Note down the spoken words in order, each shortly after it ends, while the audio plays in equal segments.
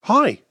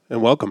Hi,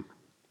 and welcome.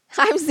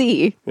 I'm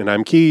Z. And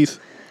I'm Keith.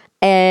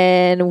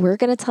 And we're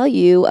going to tell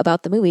you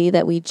about the movie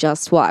that we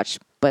just watched.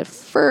 But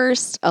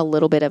first, a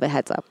little bit of a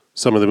heads up.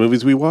 Some of the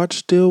movies we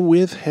watch deal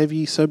with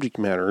heavy subject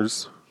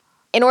matters.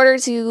 In order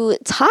to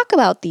talk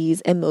about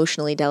these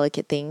emotionally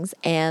delicate things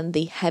and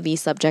the heavy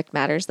subject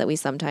matters that we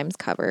sometimes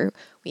cover,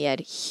 we add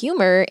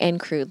humor and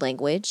crude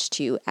language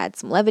to add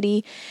some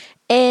levity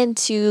and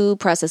to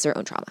process our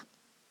own trauma.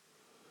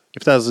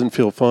 If that doesn't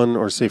feel fun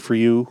or safe for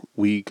you,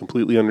 we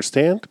completely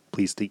understand.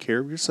 Please take care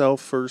of yourself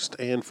first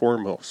and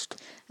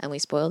foremost. And we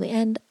spoil the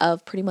end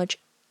of pretty much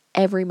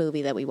every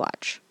movie that we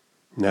watch.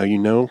 Now you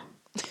know.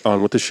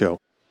 On with the show.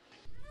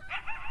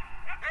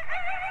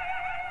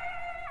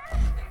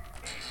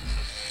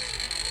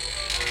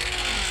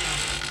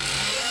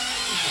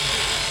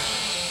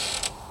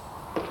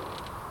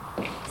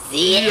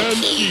 The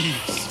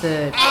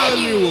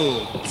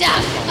annual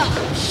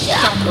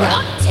Shock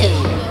Rock 2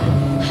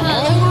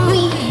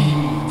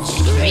 Hollerween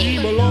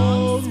Stream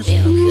Along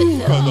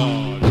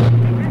Spookathon.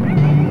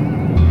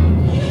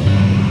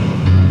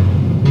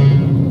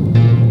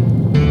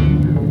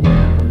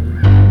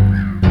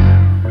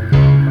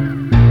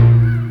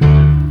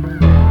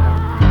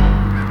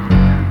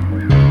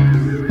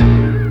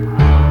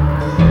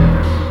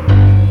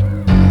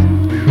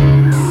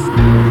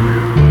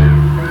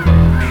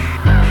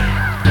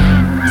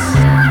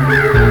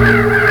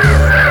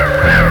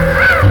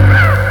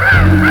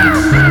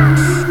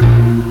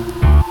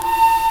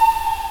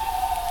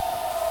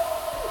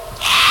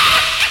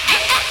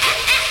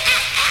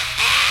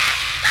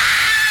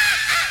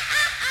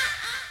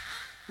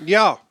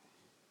 Yeah.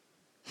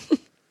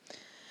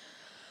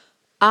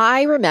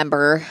 I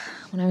remember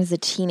when I was a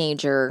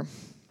teenager,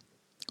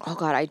 oh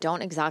God, I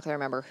don't exactly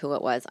remember who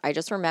it was. I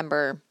just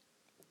remember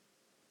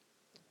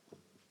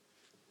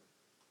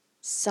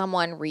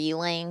someone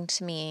relaying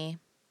to me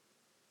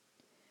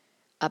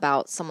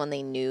about someone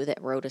they knew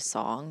that wrote a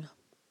song.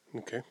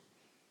 Okay.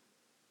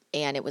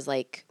 And it was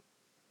like,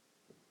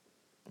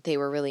 they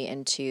were really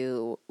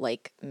into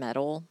like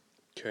metal,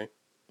 Okay.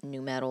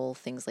 new metal,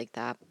 things like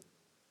that.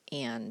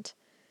 And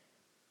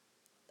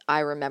I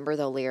remember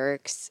the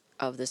lyrics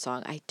of the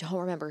song. I don't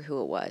remember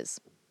who it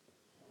was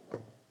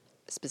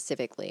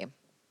specifically,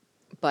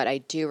 but I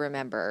do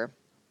remember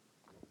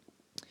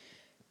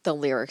the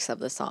lyrics of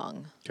the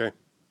song, Okay.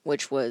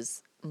 which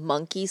was,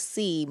 monkey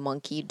see,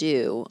 monkey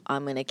do,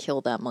 I'm going to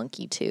kill that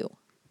monkey too.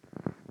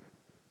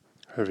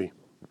 Heavy.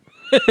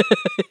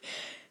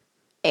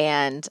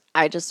 And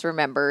I just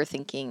remember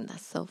thinking,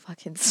 that's so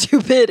fucking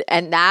stupid.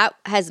 And that's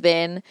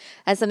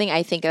something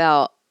I think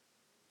about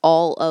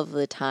all of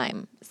the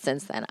time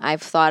since then.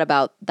 I've thought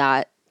about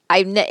that.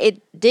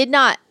 It did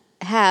not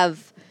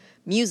have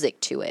music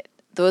to it.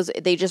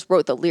 They just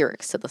wrote the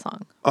lyrics to the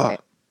song. Right?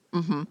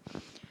 Mm-hmm.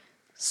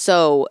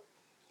 So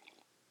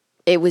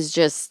it was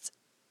just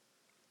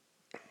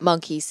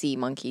monkey see,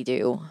 monkey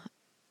do.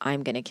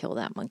 I'm gonna kill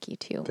that monkey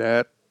too.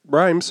 That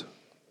rhymes.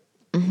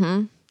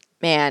 Mm-hmm.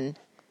 Man,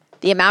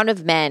 the amount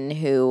of men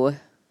who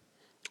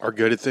Are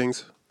good at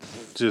things.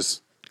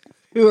 Just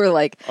who are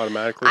like,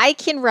 automatically. I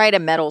can write a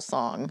metal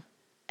song,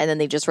 and then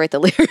they just write the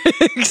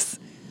lyrics.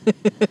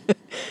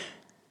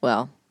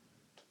 Well,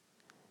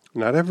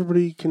 Not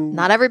everybody can.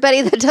 not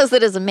everybody that does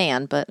it is a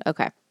man, but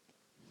okay.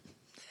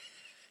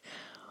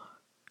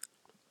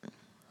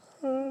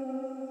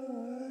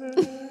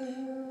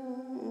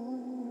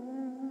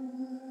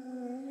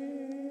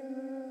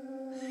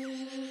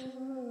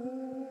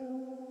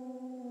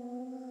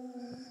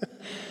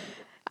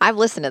 I've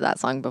listened to that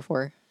song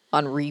before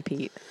on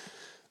repeat.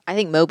 I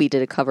think Moby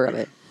did a cover of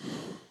it.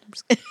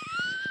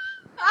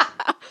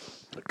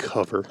 A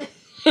cover.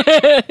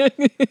 I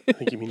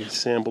think you mean he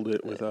sampled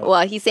it without.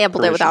 Well, he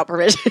sampled it without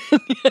permission.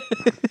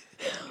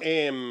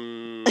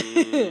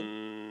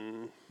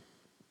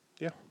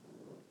 Yeah.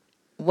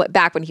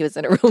 Back when he was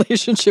in a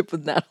relationship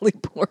with Natalie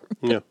Portman.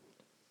 Yeah.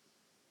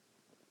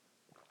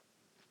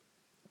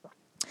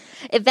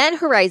 Event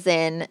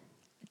Horizon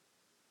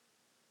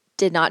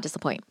did not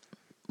disappoint.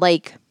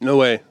 Like, No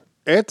way.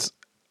 It's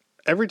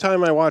every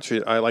time I watch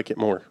it, I like it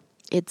more.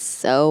 it's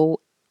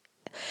so.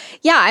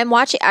 Yeah, I'm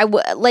watching. I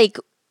woke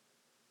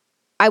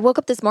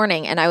up this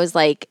morning and I was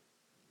like,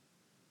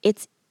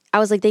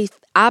 they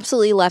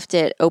absolutely left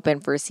it open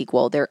for a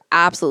sequel. There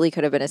absolutely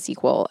could have been a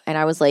sequel. And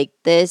I was like,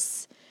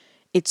 it's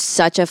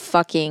such a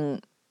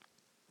fucking,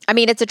 I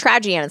mean, it's a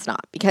tragedy and it's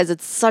not, because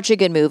it's such a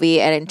good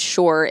movie. And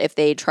sure, if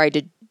they tried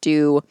to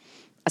do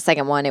a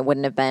second one, it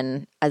wouldn't have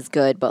been as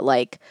good. But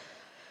like,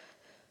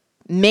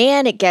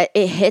 man, it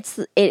hits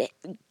it.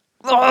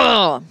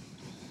 Ugh.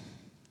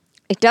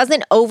 It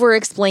doesn't over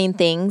explain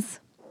things.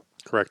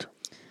 Correct.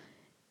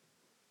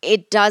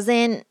 It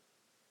doesn't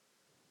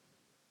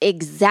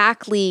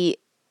exactly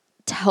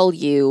tell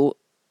you,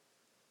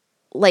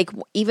 like,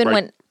 even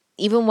Right.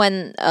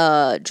 when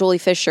Jolie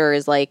Fisher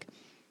is like,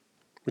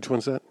 Which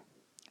one's that?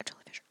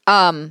 Jolie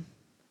Fisher,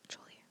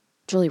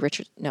 Jolie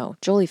Richardson. No,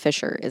 Jolie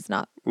Fisher is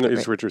not. No,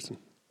 it's Richardson.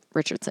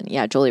 Richardson.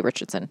 Yeah, Jolie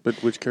Richardson. But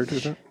which character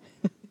is that?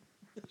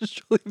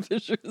 Jolie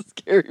Fisher is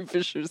Carrie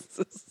Fisher's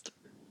sister.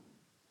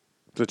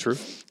 that true?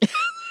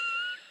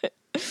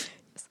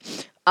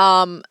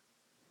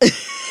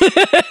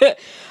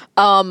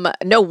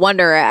 No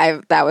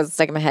wonder that was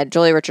stuck in my head.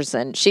 Julia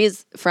Richardson.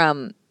 She's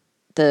from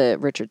the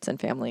Richardson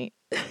family.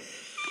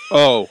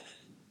 Oh.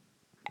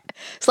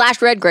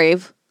 /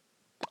 Redgrave.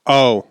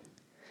 Oh.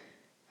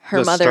 Her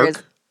The mother Stark,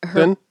 is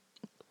then?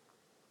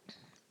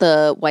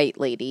 the white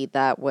lady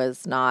that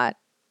was not.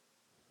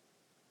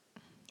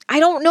 I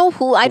don't know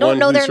who. I don't one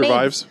know who their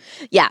survives?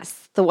 names.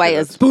 Yes, the white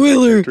is The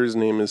spoiler. character's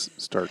name is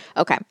Stark.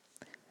 Okay.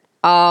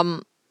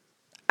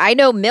 I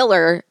know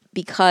Miller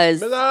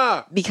because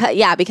Miller!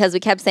 because we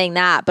kept saying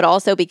that, but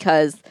also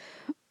because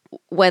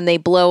when they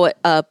blow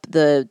up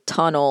the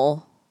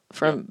tunnel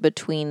from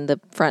between the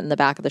front and the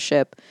back of the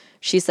ship,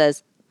 she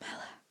says,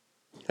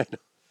 Miller. I know.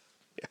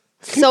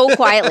 So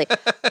quietly.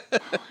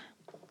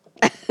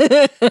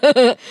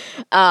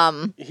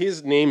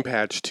 His name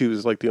patch, too,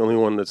 is like the only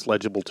one that's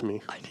legible to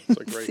me. It's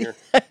like right here.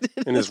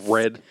 And it's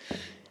red.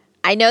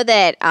 I know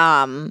that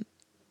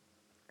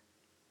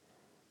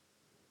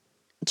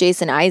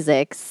Jason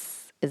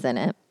Isaacs is in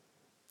it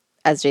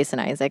as Jason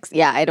Isaacs.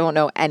 Yeah, I don't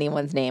know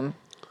anyone's name.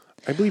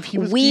 I believe he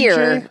was Weir.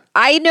 DJ.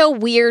 I know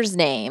Weir's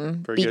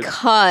name Very good.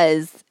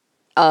 because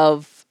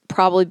of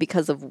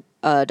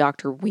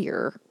Dr.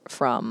 Weir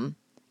from,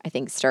 I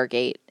think,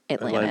 Stargate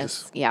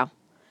Atlantis. Yeah.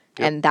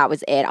 Yep. And that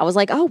was it. I was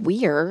like, oh,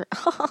 Weir.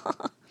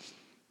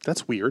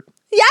 That's weird.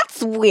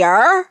 That's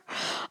weird.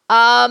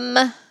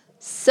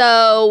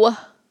 So,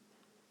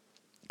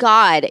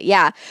 God,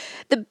 yeah.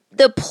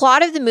 The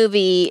plot of the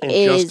movie And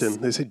is...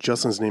 Justin. They say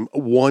Justin's name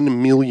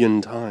 1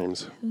 million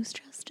times. Who's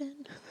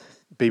Justin?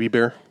 Baby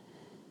Bear.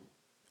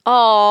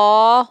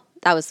 Aw.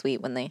 That was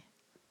sweet when they...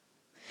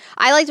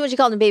 I liked when she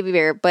called him Baby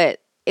Bear,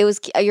 but it was...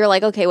 You're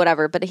like, okay,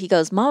 whatever. But he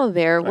goes, Mama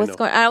Bear, what's know.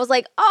 going on? And I was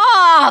like,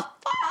 oh,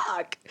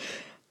 fuck.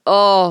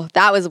 Oh,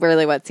 that was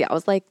really what's... I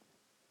was like,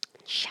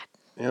 shit.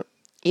 Yep.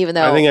 Even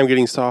though... I think I'm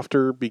getting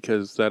softer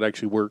because that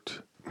actually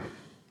worked.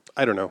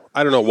 I don't know.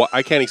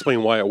 I can't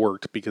explain why it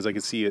worked because I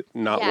could see it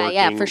not working.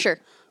 Yeah, for sure.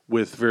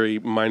 With very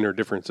minor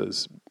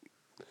differences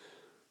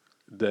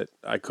that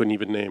I couldn't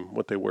even name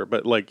what they were.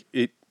 But like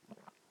it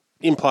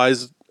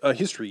implies a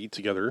history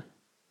together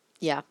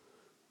Yeah.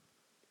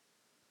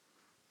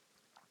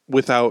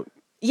 without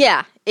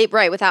Yeah,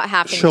 without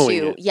having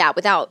Showing to... it. Yeah,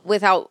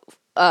 without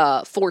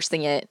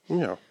forcing it.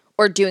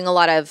 Or doing a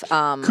lot of...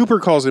 Cooper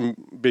calls him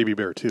Baby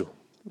Bear too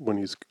when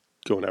he's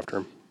going after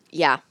him.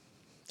 Yeah.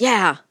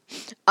 Yeah.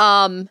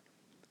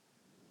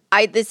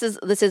 This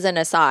is an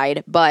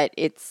aside, but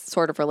it's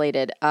sort of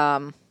related.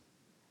 The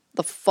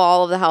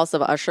fall of the House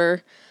of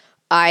Usher,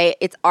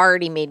 it's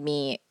already made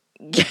me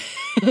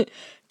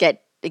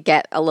get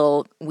a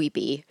little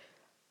weepy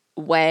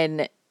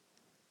when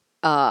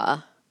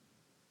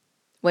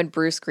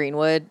Bruce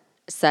Greenwood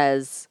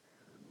says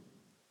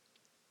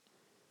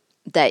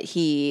that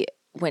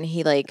when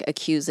he like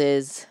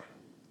accuses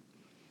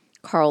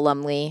Carl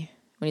Lumley,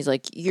 when he's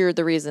like, you're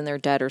the reason they're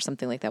dead or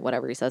something like that,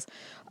 whatever he says.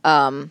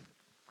 And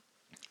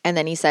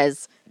then he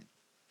says,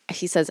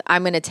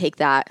 I'm going to take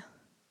that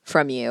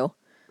from you.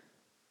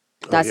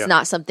 That's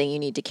not something you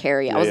need to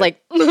carry. I was like,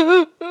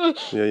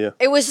 Yeah.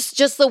 it was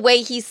just the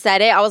way he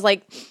said it. I was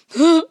like,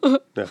 Yeah.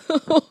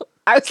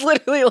 I was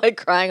literally like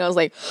crying. I was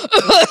like,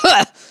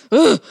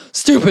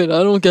 stupid.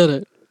 I don't get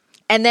it.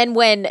 And then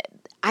when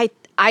I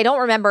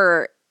don't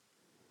remember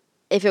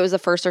if it was the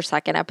first or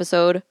second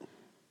episode.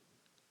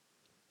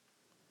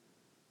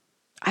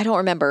 I don't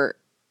remember.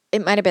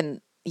 It might have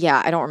been,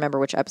 I don't remember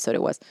which episode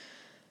it was.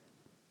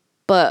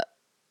 But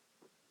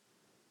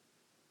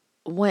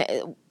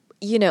when,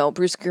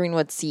 Bruce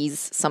Greenwood sees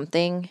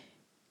something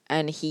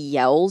and he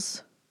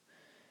yells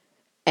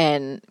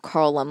and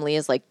Carl Lumley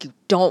is like, you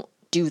don't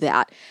do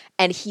that.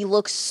 And he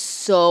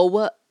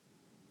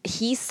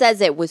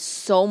says it with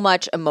so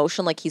much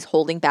emotion, like he's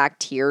holding back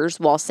tears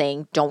while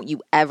saying, don't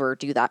you ever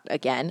do that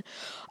again.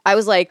 I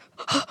was like,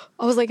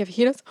 if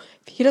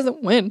he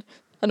doesn't win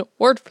an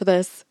award for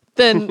this,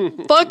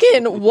 then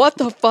fucking what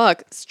the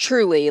fuck? It's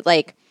truly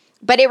like,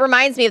 but it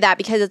reminds me of that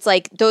because it's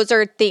like, those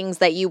are things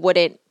that you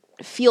wouldn't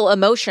feel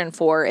emotion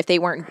for if they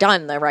weren't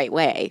done the right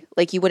way.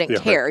 Like you wouldn't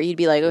care. You'd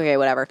be like, okay,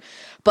 whatever.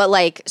 But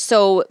like,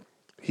 so.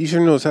 He sure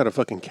knows how to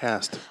fucking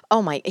cast.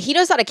 He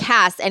knows how to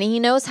cast and he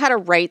knows how to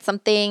write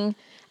something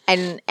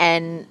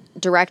and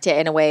direct it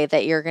in a way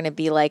that you're going to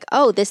be like,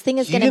 oh, this thing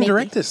is going to make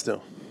direct this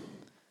though.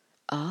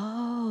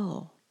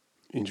 Oh.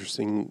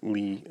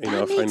 Interestingly That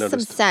enough, I makes noticed.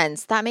 some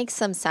sense. That makes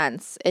some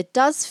sense. It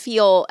does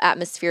feel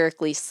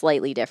atmospherically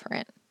slightly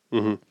different.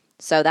 Mm-hmm.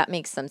 So that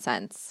makes some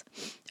sense.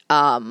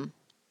 I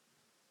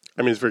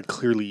mean, it's very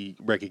clearly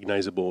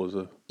recognizable as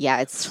a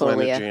It's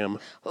totally jam.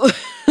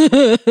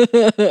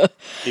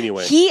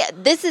 Anyway,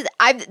 this is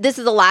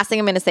the last thing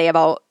I'm going to say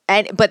about,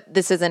 but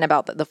this isn't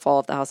about the fall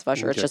of the House of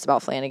Usher. It's just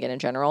about Flanagan in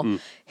general.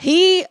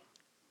 I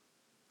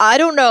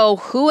don't know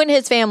who in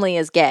his family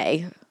is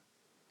gay,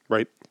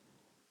 right?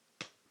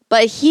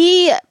 but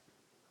he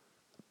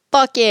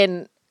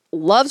fucking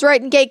loves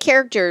writing gay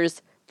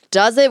characters,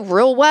 does it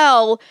real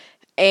well,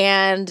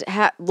 and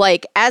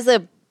as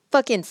a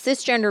fucking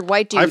cisgendered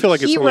white dude. I feel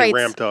like it's he only writes,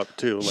 ramped up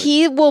too. Like,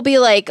 he will be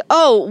like,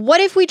 "Oh, what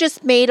if we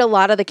just made a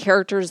lot of the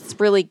characters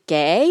really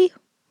gay?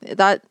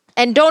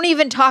 And don't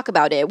even talk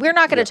about it. We're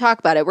not going to talk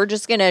about it. We're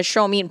just going to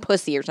show them eating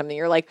pussy or something."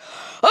 You're like,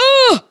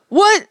 "Oh,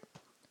 what?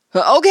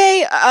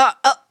 Okay,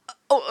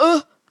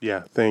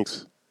 yeah,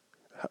 thanks.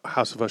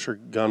 House of Usher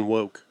gone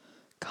woke.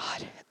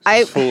 God,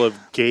 It's full of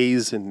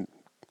gays and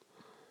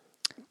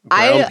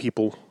brown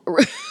people.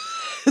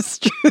 It's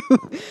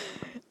true.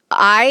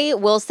 I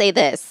will say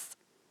this: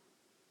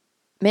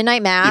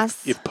 Midnight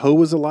Mass. If Poe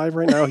was alive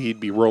right now, he'd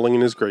be rolling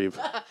in his grave.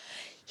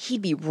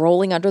 He'd be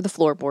rolling under the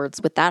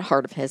floorboards with that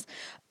heart of his.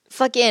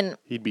 Fucking.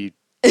 He'd be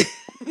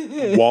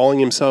walling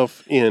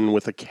himself in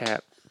with a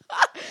cat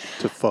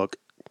to fuck.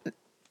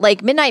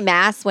 Like Midnight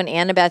Mass, when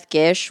Annabeth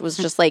Gish was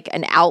just like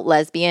an out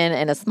lesbian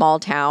in a small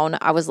town,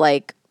 I was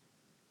like,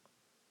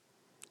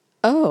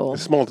 oh. A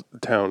small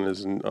town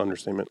is an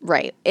understatement.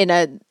 Right. In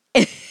an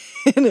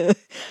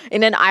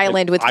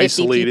island with 50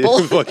 Isolated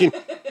people. Fucking.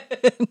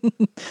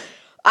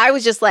 I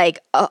was just like,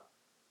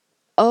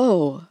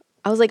 oh.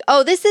 I was like,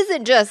 oh, this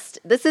isn't just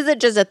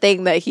a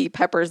thing that he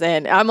peppers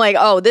in. I'm like,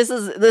 oh, this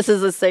is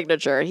a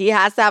signature. He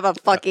has to have a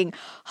fucking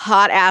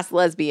hot ass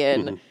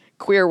lesbian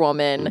queer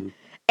woman. Mm-hmm.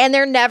 And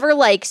they're never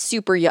like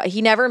super young.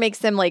 He never makes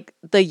them like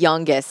the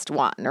youngest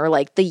one or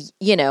like the,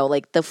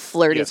 like the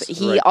flirtiest. Yes,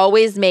 he right.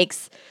 always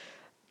makes.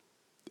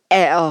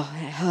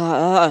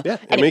 Yeah,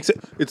 anyway.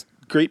 it's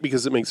great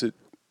because it makes it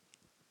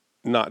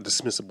not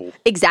dismissible.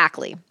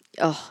 Exactly.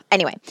 Oh,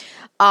 anyway,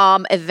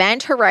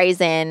 Event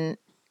Horizon.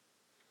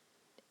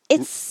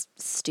 It's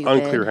stupid.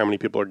 Unclear how many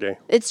people are gay.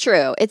 It's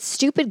true. It's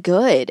stupid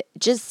good.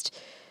 Just.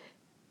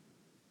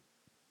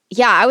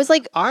 Yeah, I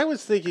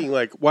was thinking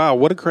like, wow,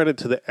 what a credit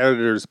to the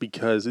editors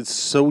because it's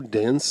so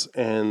dense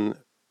and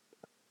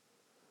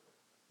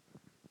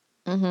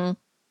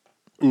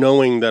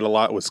knowing that a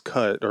lot was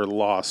cut or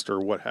lost or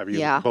what have you,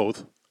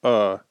 both.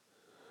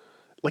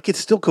 Like it's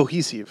still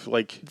cohesive,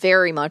 like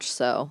very much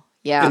so.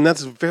 Yeah, and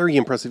that's very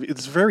impressive.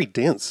 It's very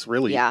dense,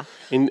 really. Yeah,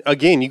 and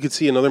again, you could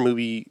see another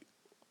movie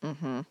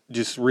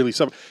just really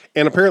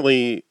and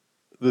apparently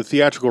the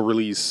theatrical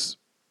release,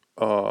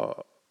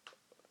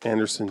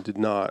 Anderson did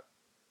not.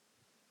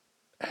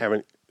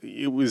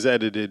 It was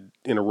edited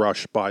in a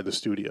rush by the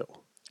studio.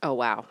 Oh,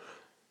 wow.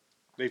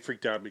 They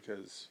freaked out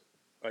because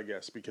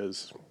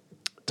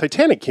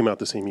Titanic came out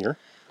the same year.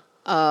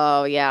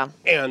 Oh, yeah.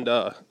 And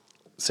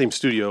same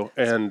studio.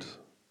 And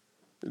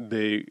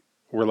they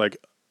were like,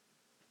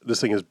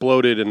 this thing is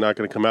bloated and not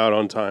going to come out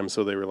on time.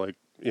 So they were like,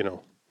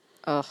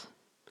 Ugh.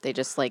 They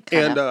just like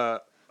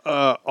kinda...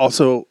 And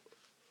also,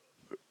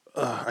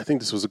 I think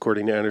this was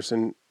according to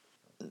Anderson.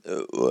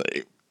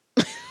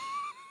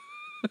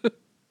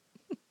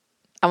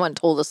 I want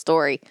told a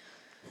story.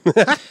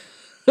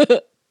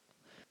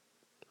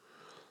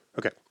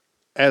 Okay.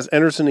 As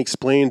Anderson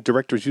explained,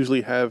 directors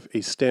usually have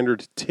a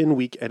standard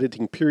 10-week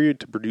editing period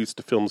to produce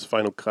the film's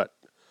final cut,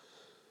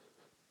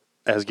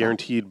 as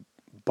guaranteed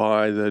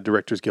by the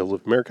Directors Guild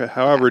of America.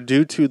 However,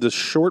 due to the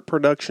short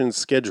production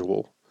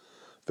schedule,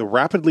 the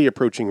rapidly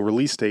approaching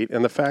release date,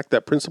 and the fact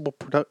that principal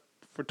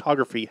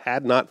photography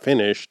had not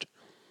finished,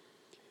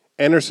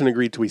 Anderson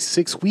agreed to a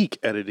 6-week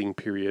editing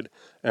period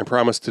and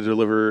promised to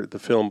deliver the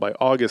film by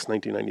August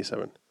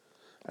 1997,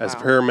 as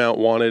Paramount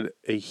wanted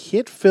a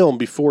hit film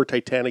before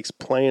Titanic's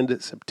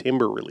planned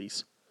September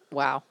release.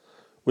 Wow.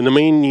 When the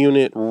main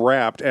unit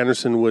wrapped,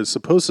 Anderson was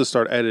supposed to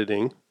start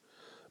editing,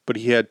 but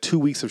he had 2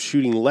 weeks of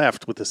shooting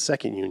left with the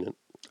second unit.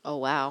 Oh,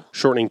 wow.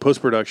 Shortening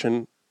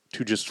post-production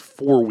to just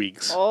 4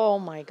 weeks. Oh,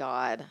 my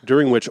God.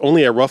 During which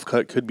only a rough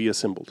cut could be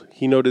assembled.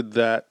 He noted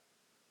that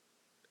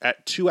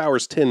at 2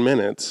 hours, 10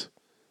 minutes...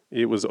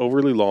 it was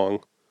overly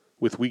long,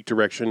 with weak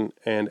direction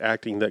and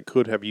acting that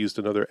could have used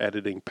another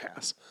editing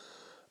pass.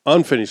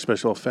 Unfinished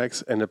special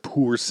effects and a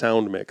poor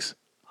sound mix.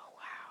 Oh,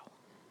 wow.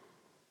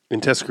 In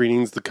test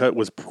screenings, the cut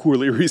was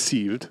poorly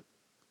received.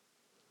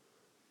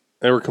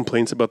 There were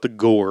complaints about the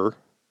gore.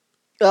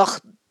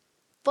 Ugh.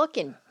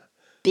 Fucking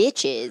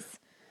bitches.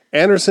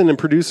 Anderson and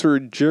producer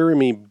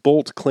Jeremy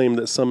Bolt claimed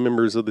that some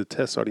members of the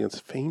test audience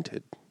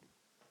fainted.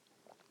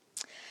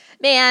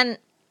 Man,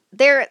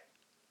 they're...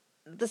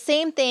 the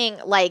same thing,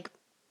 like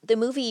the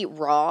movie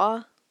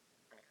Raw.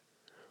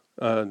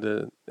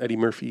 The Eddie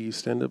Murphy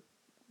stand-up.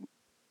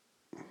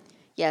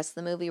 Yes,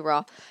 the movie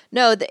Raw.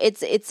 No,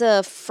 it's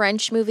a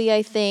French movie,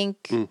 I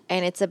think,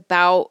 and it's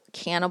about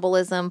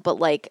cannibalism, but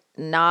like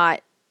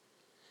not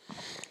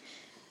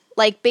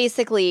like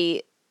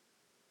basically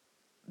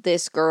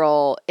this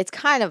girl. It's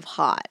kind of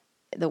hot.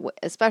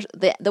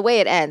 Especially the way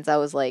it ends, I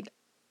was like,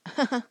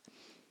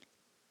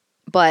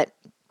 but.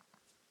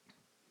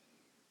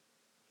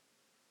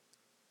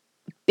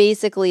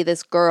 Basically,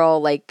 this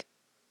girl like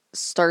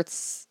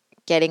starts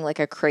getting like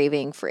a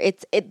craving for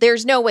it.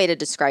 There's no way to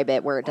describe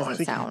it where it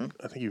doesn't sound.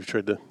 I think you've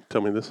tried to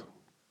tell me this.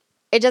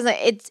 It doesn't.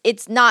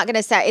 It's not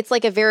gonna sound. It's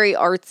like a very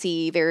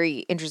artsy, very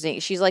interesting.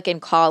 She's like in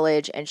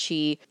college, and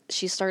she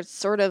starts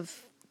sort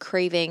of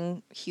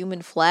craving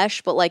human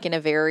flesh, but like in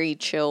a very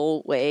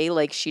chill way.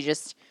 Like she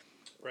just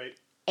right.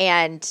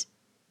 And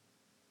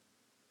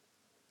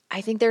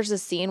I think there's a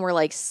scene where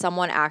like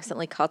someone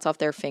accidentally cuts off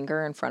their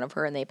finger in front of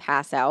her and they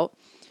pass out,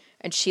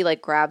 and she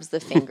like grabs the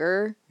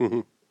finger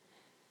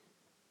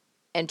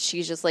and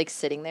she's just like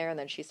sitting there and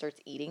then she starts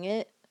eating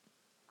it.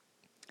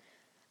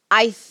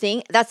 I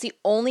think that's the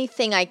only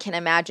thing I can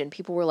imagine.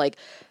 People were like,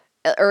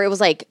 or it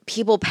was like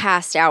people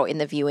passed out in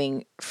the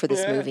viewing for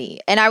this movie.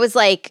 And I was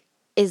like,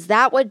 is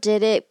that what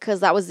did it?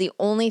 Because that was the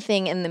only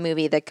thing in the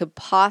movie that could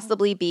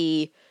possibly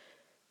be.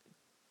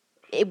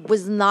 It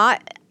was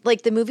not,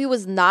 like, the movie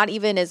was not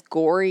even as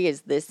gory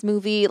as this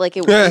movie. Like,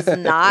 it was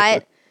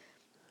not.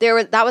 There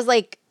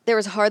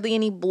was hardly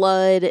any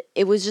blood.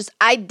 It was just,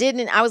 I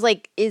was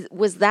like,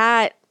 was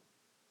that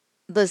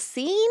the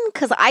scene?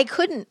 Because I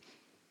couldn't,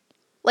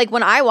 like,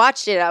 when I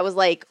watched it, I was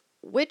like,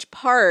 which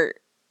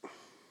part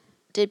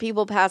did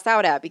people pass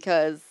out at?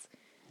 Because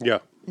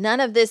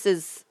none of this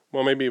is.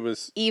 Well, maybe it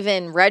was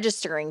even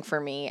registering for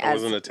me. It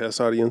wasn't a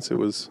test audience. It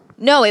was.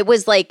 No, it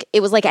was like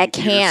at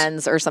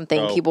Cannes or something.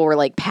 Oh. People were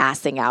like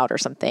passing out or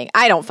something.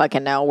 I don't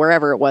fucking know.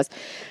 Wherever it was.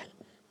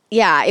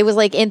 Yeah, it was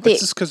like in the. It's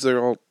just because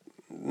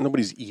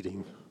nobody's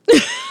eating.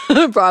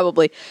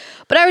 Probably,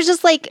 but I was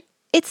just like,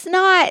 it's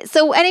not.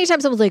 So anytime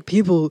someone's like,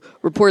 people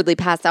reportedly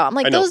passed out, I'm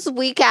like, those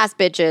weak ass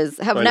bitches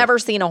have never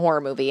seen a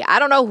horror movie. I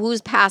don't know who's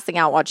passing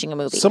out watching a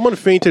movie. Someone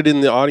fainted in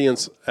the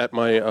audience at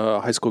my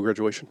high school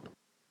graduation.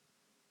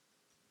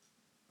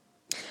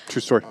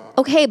 True story.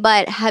 Okay,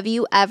 but have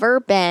you ever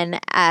been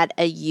at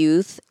a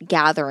youth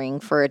gathering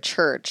for a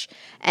church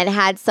and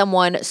had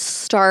someone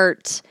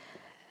start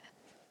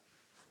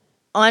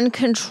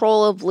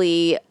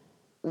uncontrollably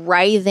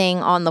writhing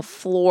on the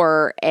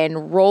floor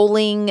and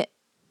rolling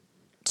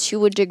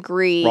to a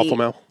degree? Raffle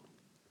Mal?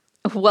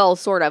 Well,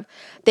 sort of.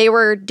 They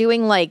were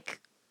doing like,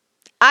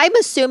 I'm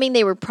assuming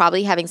they were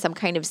probably having some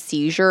kind of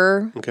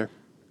seizure. Okay.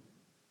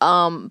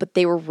 But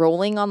they were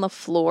rolling on the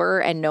floor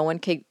and no one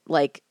could,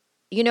 like,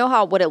 you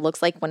know what it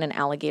looks like when an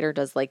alligator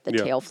does like the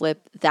tail flip?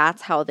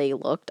 That's how they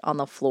looked on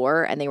the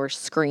floor, and they were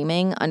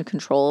screaming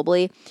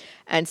uncontrollably.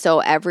 And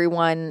so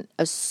everyone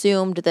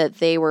assumed that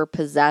they were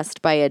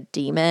possessed by a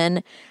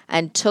demon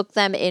and took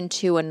them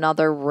into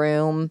another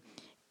room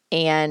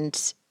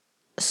and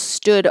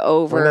stood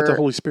over. Why not the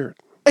Holy Spirit?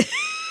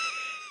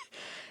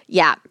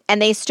 Yeah.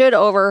 And they stood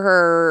over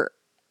her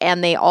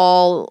and they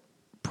all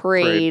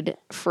prayed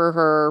for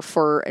her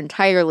for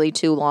entirely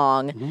too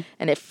long,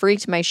 and it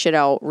freaked my shit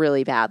out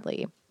really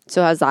badly.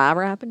 So has that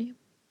ever happened to you?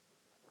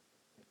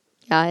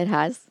 Yeah, it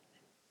has.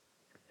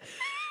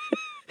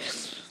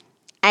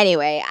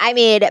 Anyway, I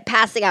mean,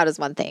 passing out is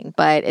one thing,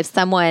 but if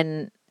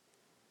someone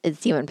is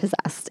demon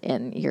possessed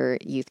in your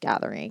youth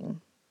gathering,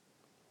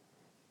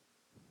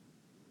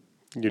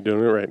 you're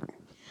doing it right.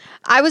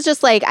 I was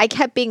just like, I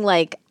kept being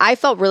like, I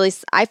felt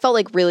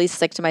like really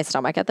sick to my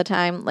stomach at the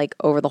time, like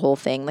over the whole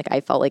thing. Like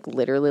I felt like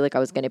literally like I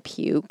was going to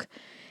puke.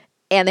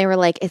 And they were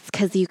like, it's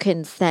because you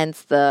can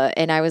sense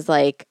and I was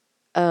like,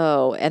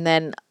 oh. And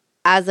then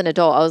as an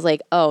adult, I was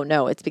like, oh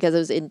no, it's because I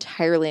was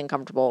entirely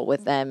uncomfortable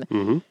with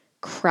them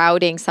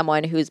crowding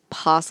someone who's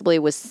possibly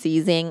was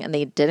seizing, and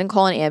they didn't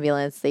call an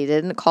ambulance. They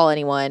didn't call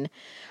anyone.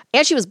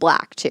 And she was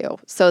black too.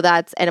 So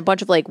and a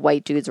bunch of like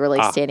white dudes were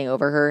like standing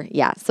over her.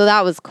 Yeah. So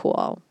that was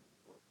cool.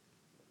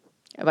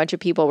 A bunch of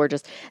people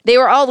they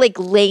were all like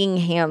laying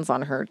hands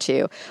on her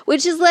too,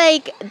 which is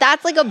like,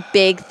 that's like a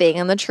big thing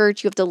in the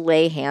church. You have to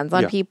lay hands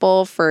on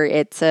people for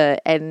it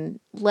to, and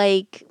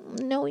like,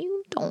 no,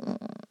 you don't.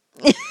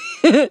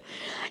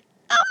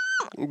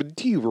 But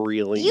do you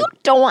really? You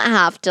don't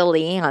have to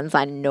lay hands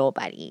on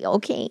nobody,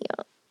 okay?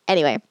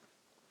 Anyway.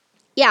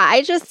 Yeah,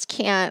 I just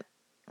can't.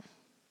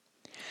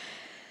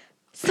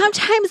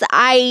 Sometimes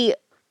I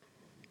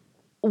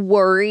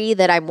worry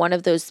that I'm one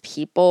of those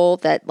people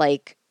that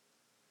like,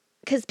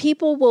 because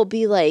people will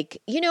be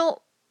like,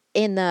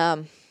 in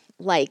the,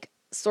 like,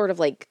 sort of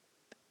like,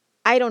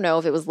 I don't know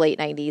if it was late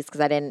 90s because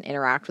I didn't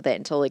interact with it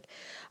until like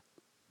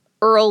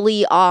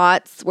early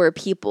aughts, where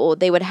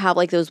they would have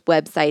like those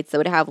websites that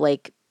would have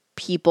like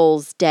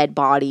people's dead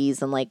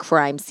bodies and like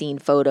crime scene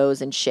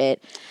photos and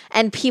shit.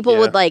 And people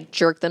would like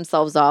jerk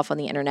themselves off on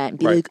the internet and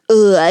be like,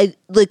 oh,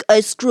 I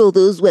scroll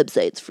those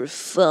websites for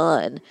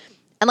fun.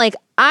 And like,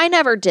 I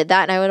never did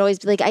that. And I would always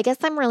be like, I guess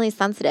I'm really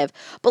sensitive.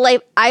 But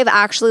like, I've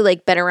actually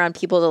like been around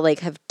people that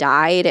like have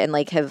died and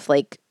like have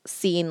like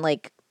seen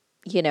like,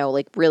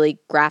 like really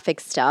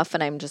graphic stuff.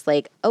 And I'm just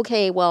like,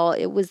 okay, well,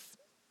 it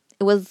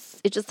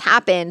just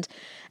happened.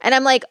 And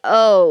I'm like,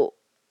 oh,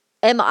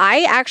 am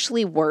I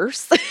actually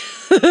worse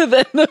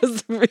than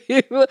those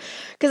people?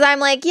 Because I'm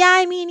like, yeah,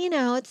 I mean,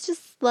 it's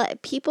just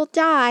like people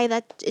die.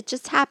 That it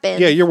just happens.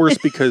 Yeah, you're worse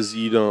because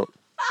you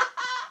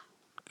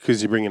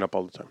bring it up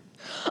all the time.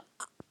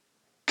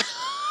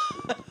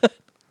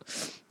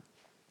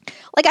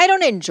 Like, I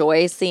don't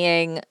enjoy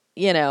seeing,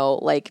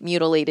 like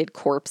mutilated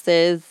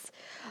corpses,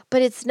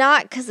 but it's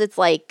not because it's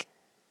like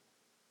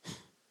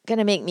going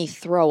to make me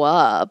throw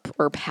up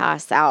or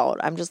pass out.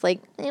 I'm just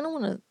like,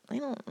 it's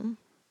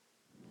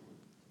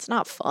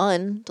not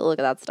fun to look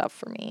at that stuff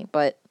for me.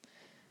 But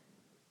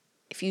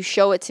if you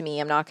show it to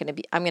me, I'm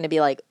going to be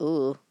like,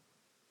 ooh.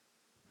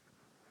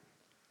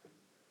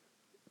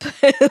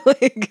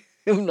 Like,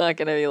 I'm not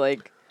going to be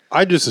like...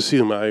 I just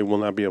assume I will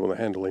not be able to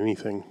handle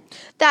anything.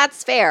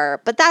 That's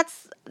fair. But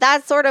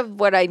that's sort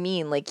of what I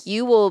mean. Like,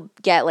 you will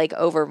get, like,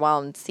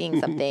 overwhelmed seeing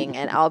something,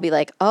 and I'll be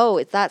like, oh,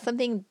 is that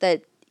something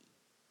that...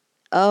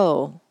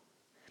 Oh.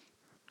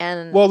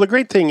 And... Well, the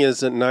great thing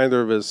is that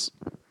neither of us...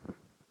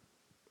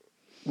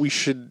 We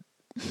should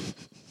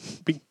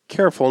be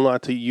careful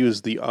not to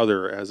use the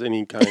other as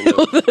any kind of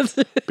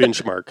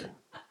benchmark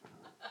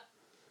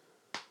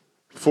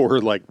for,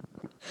 like,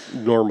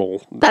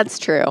 normal. That's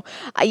true.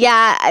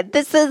 Yeah,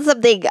 this is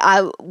something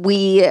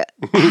we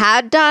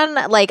had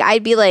done. Like,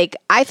 I'd be like,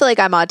 I feel like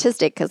I'm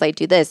autistic because I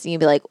do this. And you'd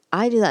be like,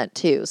 I do that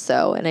too.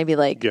 So, and I'd be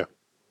like... Yeah.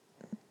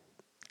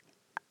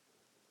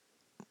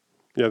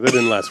 Yeah, that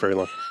didn't last very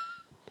long.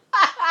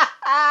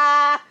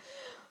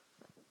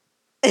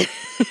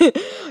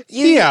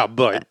 Yeah,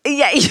 but...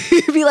 Yeah,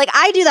 you'd be like,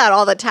 I do that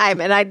all the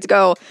time. And I'd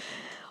go,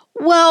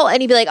 well,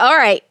 and he'd be like, all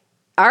right.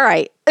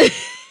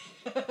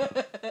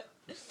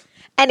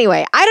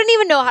 Anyway, I don't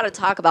even know how to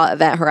talk about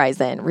Event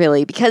Horizon,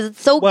 really, because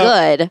it's so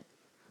good.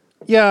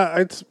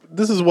 Yeah,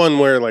 this is one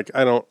where, like,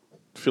 I don't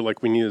feel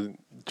like we need to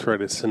try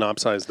to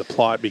synopsize the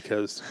plot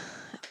because...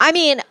 I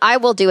mean, I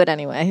will do it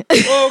anyway.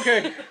 Oh,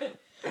 okay.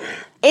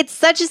 It's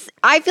such a...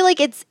 I feel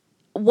like it's...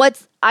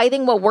 I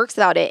think what works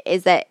about it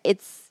is that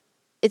it's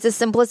a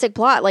simplistic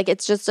plot. Like,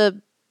 it's just a...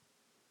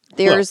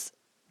 There's...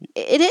 Well,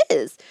 it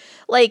is.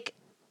 Like,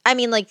 I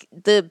mean, like,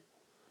 the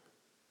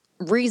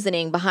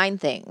reasoning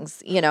behind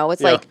things, you know?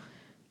 It's like...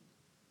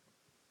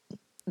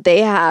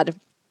 They had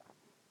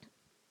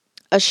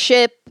a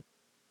ship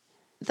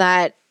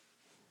that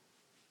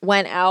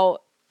went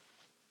out,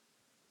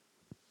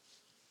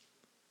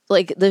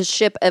 like the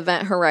ship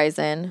Event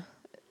Horizon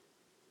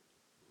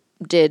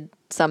did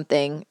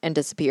something and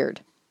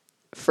disappeared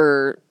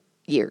for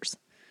years.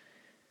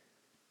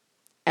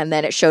 And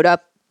then it showed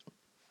up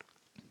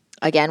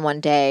again one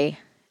day.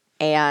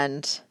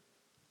 And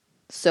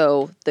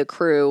so the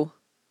crew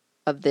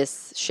of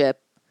this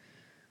ship,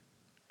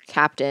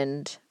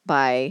 captained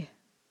by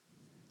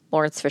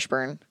Lawrence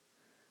Fishburne,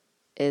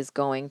 is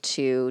going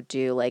to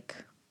do like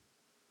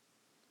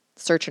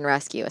search and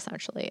rescue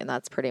essentially, and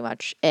that's pretty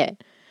much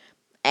it.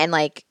 And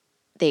like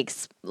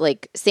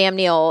Sam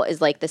Neill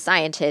is like the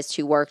scientist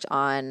who worked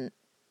on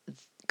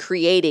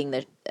creating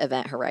the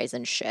Event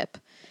Horizon ship,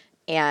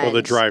 and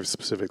the drive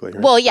specifically.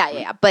 Right? Well,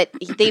 yeah, but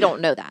they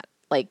don't know that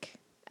like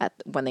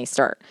when they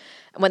start.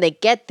 And when they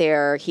get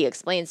there, he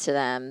explains to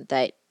them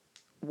that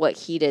what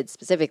he did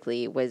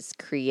specifically was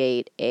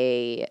create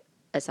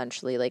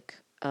essentially like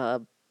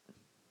a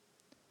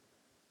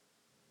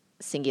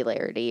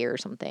singularity or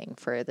something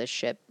for the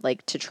ship,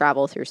 like to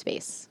travel through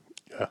space.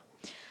 Yeah.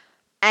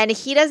 And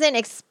he doesn't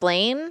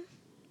explain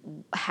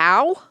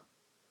how.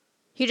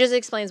 He just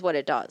explains what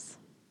it does.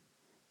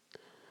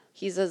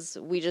 He says,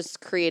 we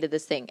just created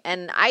this thing.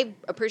 And I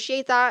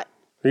appreciate that.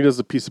 He does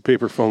the piece of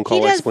paper phone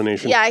call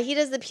explanation. Yeah, he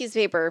does the piece of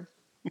paper.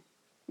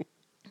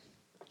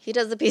 He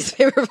does the piece of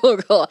paper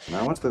phone call.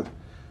 Now, what's the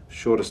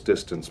shortest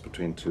distance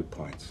between 2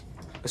 points?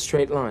 A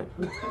straight line.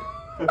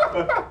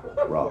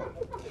 Wrong.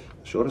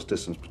 The shortest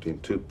distance between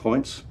 2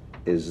 points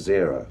is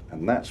 0,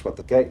 and that's what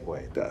the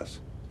gateway does.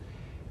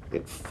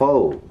 It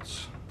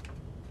folds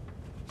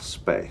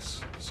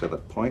space so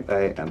that point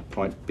A and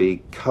point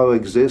B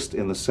coexist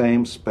in the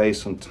same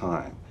space and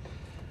time.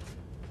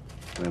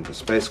 When the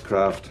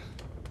spacecraft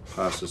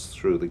passes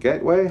through the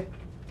gateway,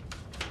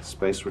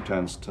 space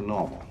returns to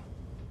normal.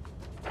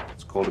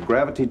 It's called a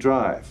gravity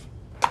drive.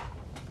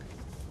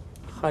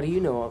 How do you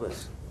know all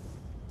this?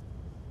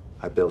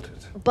 I built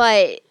it.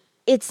 But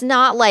it's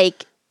not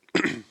like...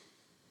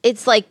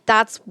 It's like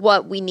that's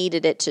what we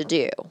needed it to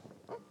do.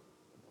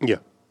 Yeah.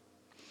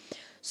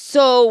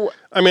 So...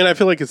 I mean, I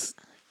feel like it's...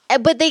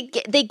 But they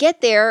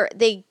get there,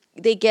 they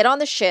get on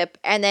the ship,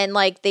 and then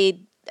like they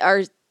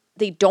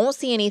don't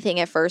see anything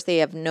at first. They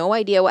have no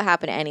idea what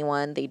happened to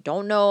anyone. They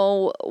don't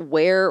know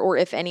where or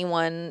if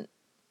anyone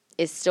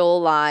is still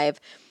alive.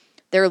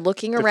 They're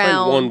looking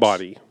around. Find one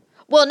body.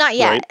 Well, not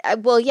yet. Right?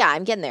 Well, yeah,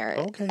 I'm getting there.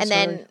 Okay, and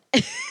sorry.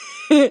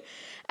 then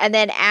and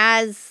then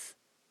as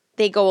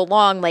they go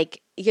along,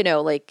 like, you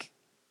know, like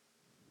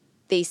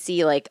they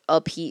see like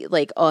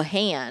a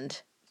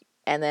hand,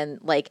 and then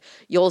like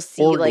you'll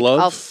see or like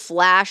glove.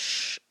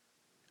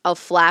 a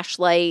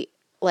flashlight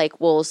like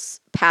will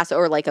pass,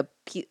 or like a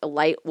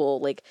light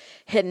will like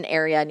hit an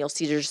area, and you'll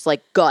see there's just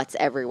like guts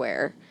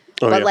everywhere.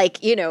 But yeah.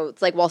 like, you know,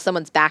 it's like while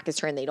someone's back is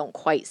turned, they don't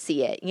quite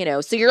see it, you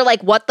know? So you're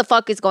like, what the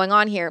fuck is going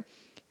on here?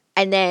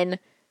 And then,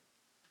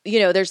 you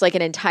know, there's like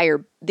an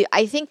entire,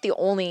 I think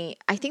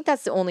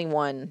that's the only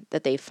one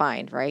that they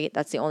find, right?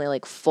 That's the only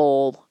like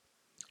full.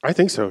 I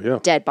think so, yeah.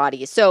 Dead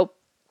body. So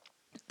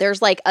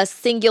there's like a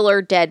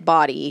singular dead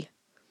body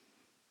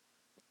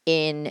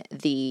in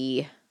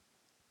the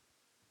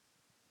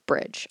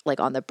bridge, like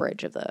on the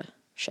bridge of the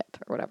ship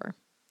or whatever.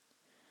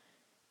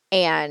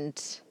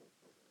 And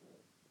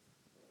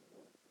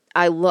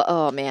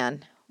oh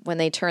man, when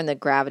they turn the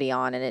gravity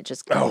on and it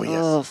just goes, Oh, yes.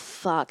 oh,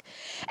 fuck.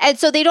 And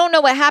so they don't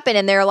know what happened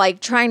and they're like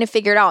trying to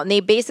figure it out. And they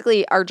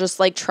basically are just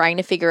like trying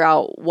to figure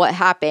out what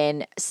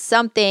happened.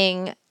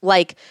 Something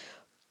like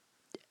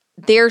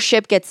their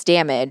ship gets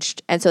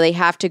damaged. And so they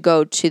have to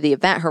go to the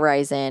event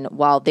horizon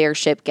while their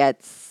ship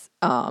gets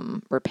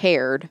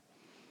repaired.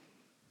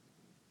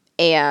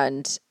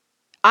 And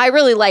I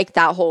really like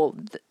that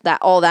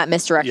all that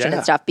misdirection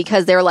and stuff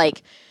because they're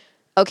like,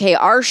 okay,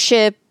 our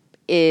ship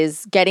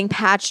is getting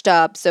patched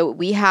up, so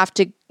we have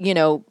to,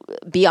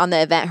 be on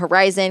the event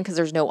horizon because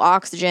there's no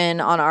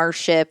oxygen on our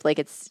ship. Like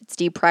it's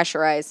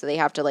depressurized, so they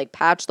have to like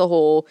patch the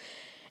hole,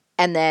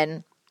 and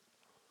then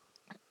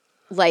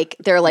like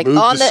they're like Move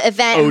on the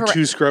event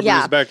O2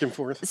 scrubbers back and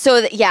forth. So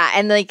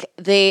and like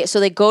they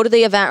go to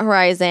the event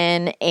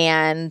horizon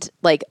and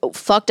like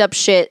fucked up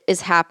shit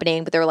is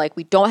happening, but they're like,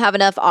 we don't have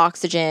enough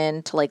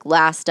oxygen to like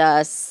last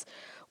us.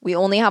 We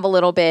only have a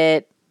little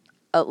bit.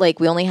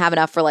 We only have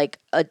enough for like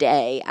a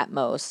day at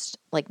most,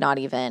 like not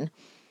even.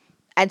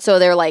 And so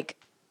they're like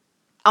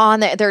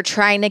they're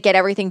trying to get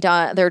everything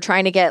done. They're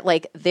trying to get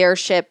like their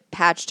ship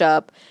patched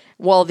up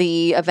while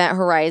the event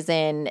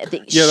horizon, shit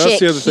that's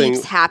the other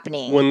thing.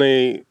 Happening. When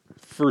they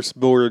first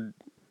board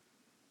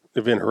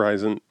Event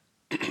Horizon,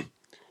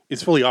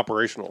 it's fully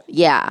operational.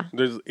 Yeah.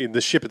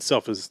 The ship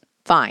itself is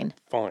fine.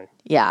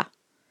 Yeah.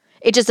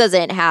 It just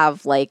doesn't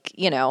have like,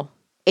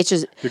 it's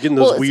just they're getting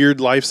those weird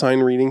life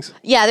sign readings.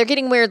 Yeah, they're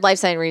getting weird life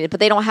sign readings, but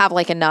they don't have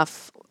like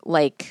enough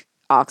like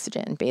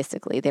oxygen.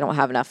 Basically, they don't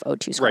have enough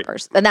O2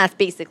 scrubbers, and that's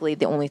basically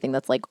the only thing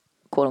that's like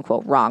quote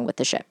unquote wrong with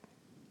the ship.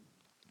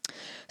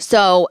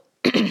 So,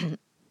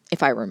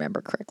 if I remember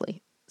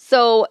correctly,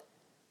 so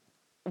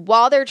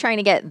while they're trying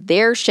to get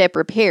their ship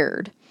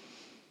repaired,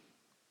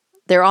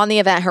 they're on the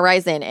event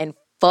horizon, and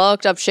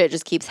fucked up shit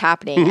just keeps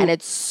happening, and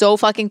it's so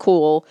fucking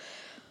cool.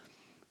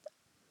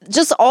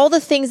 Just all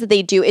the things that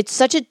they do. It's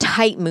such a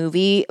tight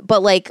movie,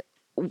 but like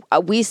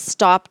we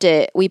stopped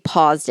it, we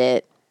paused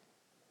it,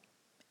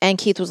 and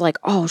Keith was like,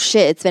 oh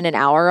shit, it's been an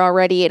hour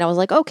already. And I was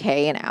like,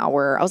 okay, an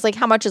hour. I was like,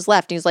 how much is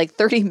left? And he was like,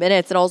 30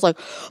 minutes. And I was like,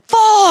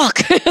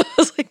 fuck. I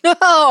was like,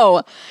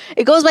 no.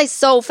 It goes by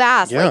so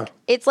fast. Yeah. Like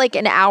it's like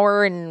an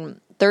hour and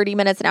 30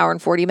 minutes, an hour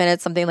and 40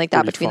 minutes, something like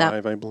that between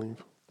that. I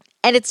believe.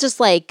 And it's just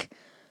like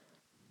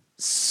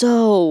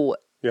so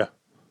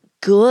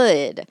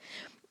good.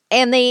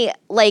 And they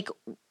like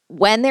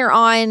when they're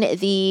on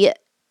the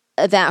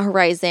event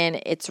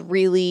horizon, it's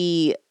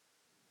really,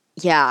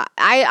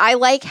 I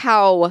like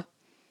how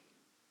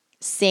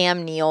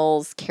Sam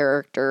Neill's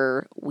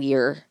character,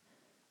 Weir,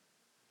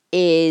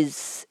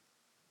 is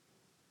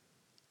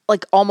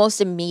like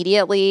almost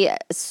immediately,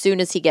 as soon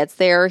as he gets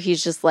there,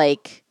 he's just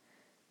like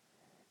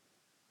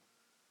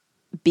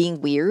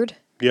being weird,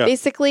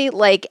 basically.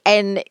 Like,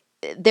 and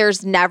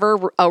there's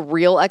never a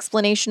real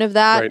explanation of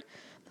that. Right.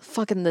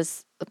 Fucking the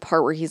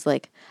part where he's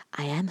like,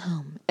 I am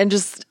home, and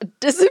just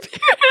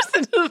disappears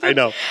into I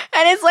know.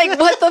 And it's like,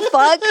 what the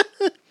fuck?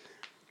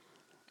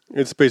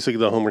 It's basically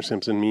the Homer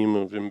Simpson meme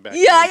of him back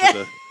into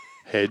the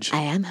hedge.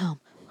 I am home.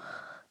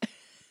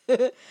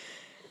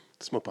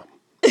 Smoke bomb.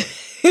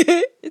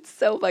 It's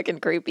so fucking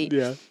creepy.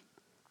 Yeah.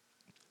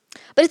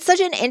 But it's such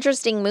an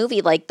interesting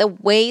movie. Like the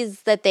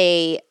ways that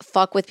they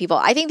fuck with people.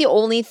 I think the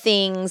only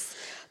things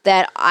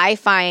that I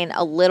find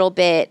a little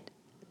bit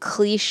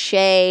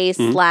cliche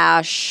 /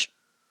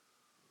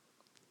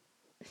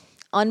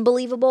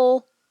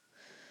 unbelievable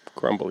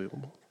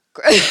Unbelievable.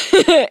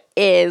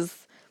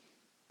 is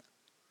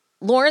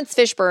Lawrence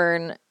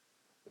Fishburne.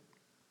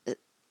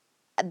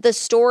 The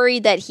story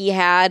that he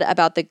had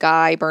about the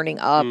guy burning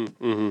up,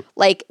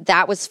 like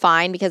that was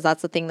fine because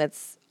that's the thing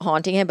that's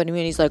haunting him. But when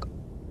he's like,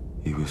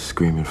 he was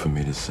screaming for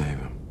me to save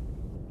him.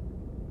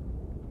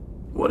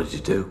 What did you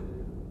do?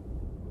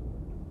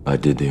 I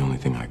did the only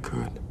thing I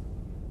could.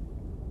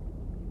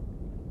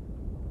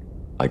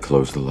 I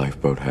closed the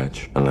lifeboat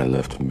hatch and I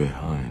left him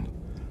behind.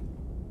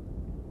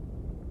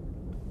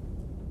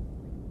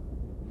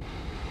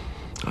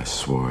 I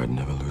swore I'd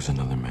never lose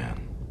another man.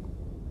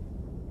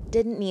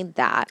 didn't need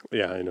that.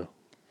 Yeah, I know.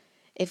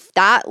 If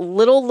that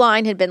little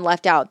line had been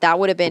left out, that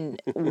would have been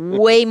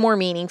way more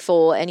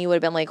meaningful, and you would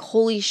have been like,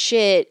 holy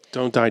shit.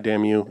 Don't die,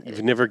 damn you.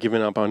 You've never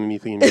given up on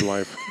anything in your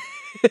life.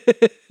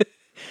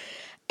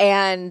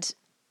 And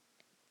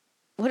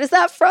what is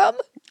that from?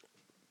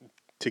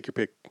 Take your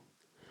pick.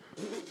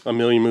 A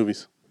million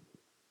movies.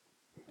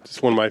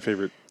 It's one of my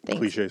favorite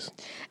cliches.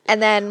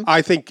 And then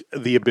I think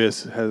The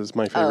Abyss has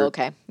my favorite. Oh,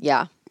 okay.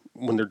 Yeah.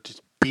 When they're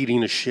just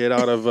beating the shit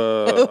out of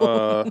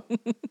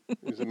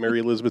is it Mary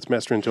Elizabeth's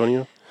Master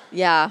Antonio?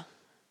 Yeah.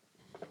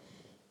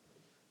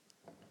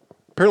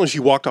 Apparently she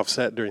walked off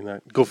set during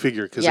that. Go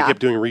figure, because Yeah. they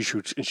kept doing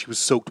reshoots and she was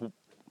soaked.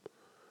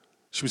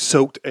 She was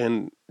soaked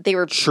and They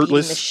were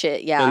shirtless. beating the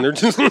shit. Yeah. And they're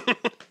just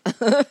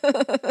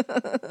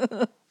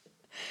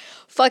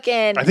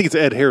Fucking. I think it's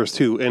Ed Harris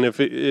too. And if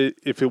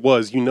it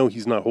was, you know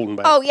he's not holding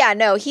back. Oh, yeah,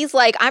 no. He's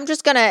like, I'm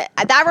just going to...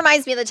 That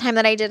reminds me of the time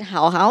that I did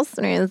Hell House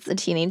when I was a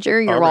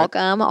teenager. You're All right.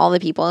 welcome. All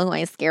the people who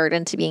I scared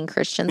into being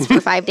Christians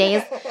for 5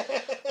 days.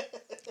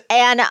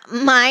 And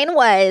mine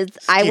was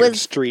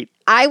Street.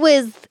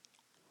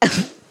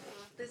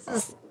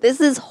 This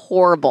is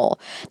horrible.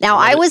 Now,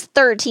 I was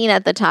 13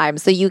 at the time,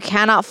 so you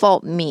cannot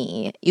fault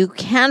me. You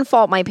can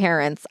fault my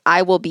parents.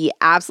 I will be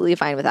absolutely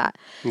fine with that.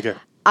 Okay.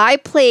 I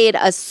played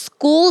a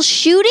school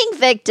shooting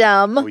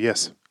victim. Oh,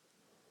 yes.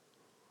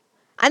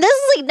 And this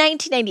is like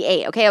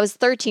 1998. Okay, I was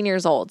 13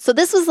 years old. So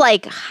this was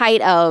like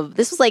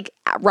this was like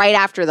right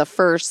after the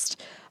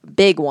first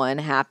big one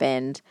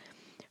happened.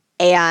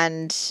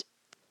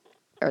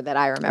 Or that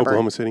I remember.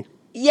 Oklahoma City.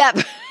 Yep.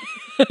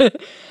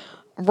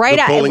 Right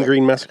the Bowling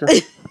Green Massacre.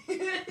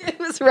 It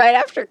was right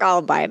after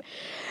Columbine.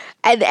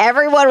 And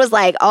everyone was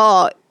like,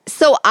 oh.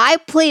 So I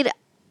played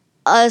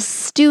a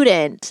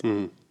student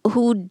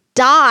who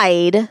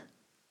died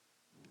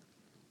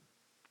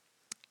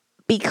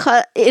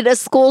because in a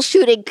school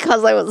shooting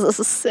because I was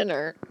a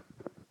sinner.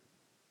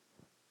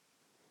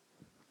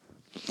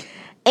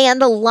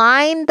 And the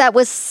line that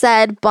was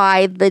said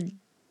by the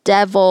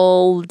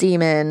devil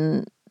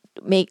demon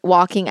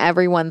walking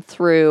everyone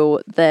through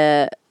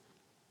the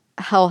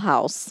hell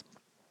house.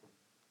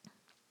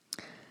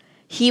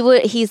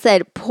 He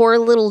said, poor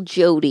little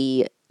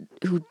Jody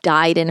who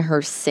died in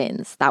her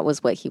sins. That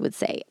was what he would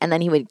say. And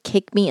then he would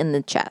kick me in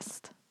the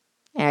chest.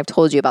 And I've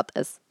told you about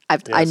this.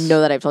 I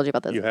know that I've told you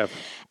about this. You have.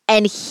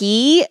 And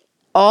he,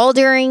 all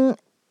during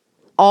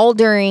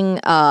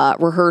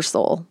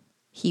rehearsal,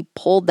 he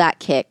pulled that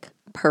kick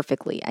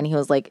perfectly. And he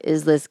was like,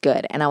 is this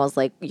good? And I was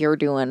like, you're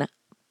doing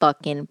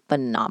fucking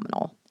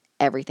phenomenal.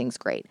 Everything's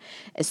great.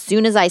 As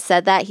soon as I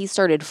said that, he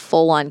started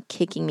full on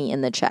kicking me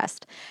in the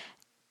chest.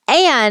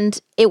 And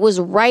it was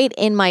right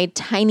in my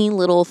tiny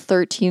little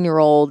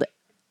 13-year-old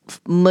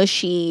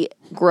mushy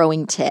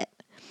growing tit.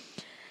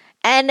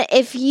 And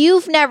if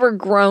you've never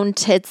grown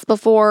tits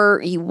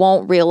before, you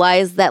won't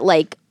realize that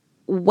like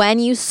when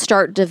you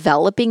start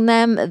developing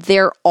them,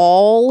 they're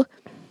all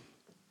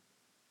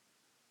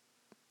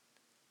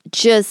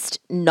just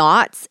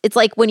knots. It's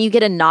like when you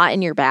get a knot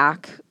in your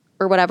back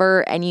or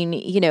whatever and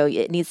you know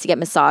it needs to get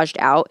massaged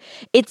out.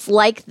 It's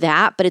like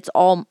that, but it's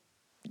all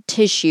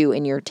tissue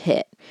in your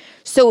tit.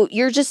 So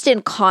you're just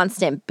in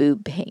constant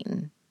boob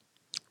pain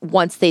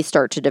once they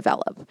start to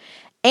develop.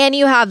 And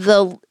you have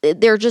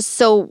they're just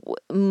so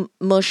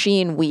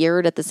mushy and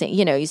weird at the same,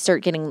 you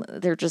start getting,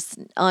 they're just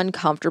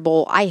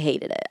uncomfortable. I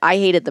hated it. I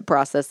hated the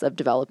process of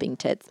developing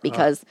tits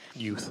because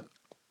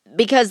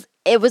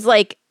it was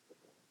like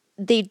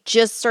they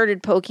just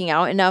started poking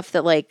out enough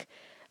that like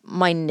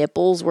my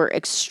nipples were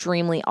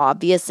extremely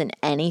obvious in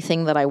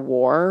anything that I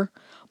wore,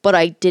 but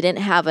I didn't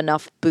have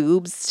enough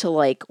boobs to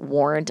like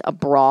warrant a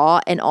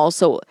bra. And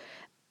also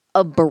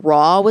a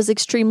bra was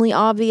extremely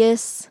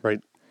obvious.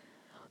 Right.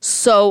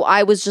 So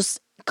I was just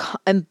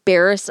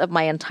embarrassed of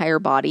my entire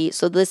body.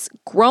 So this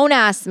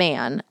grown-ass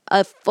man,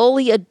 a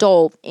fully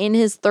adult in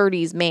his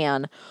 30s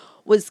man,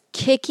 was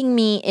kicking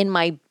me in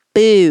my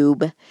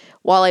boob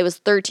while I was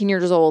 13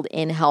 years old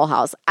in Hell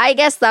House. I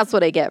guess that's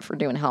what I get for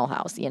doing Hell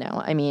House,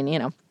 I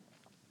mean,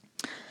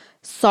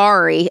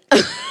 sorry.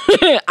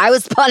 I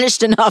was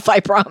punished enough, I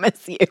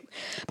promise you.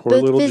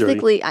 Poor little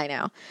physically, Jody. I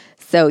know.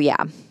 So,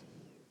 yeah.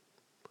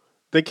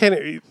 They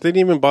didn't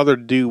even bother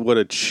to do what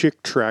a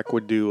chick track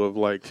would do of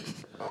like,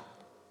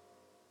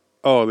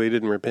 oh, they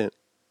didn't repent.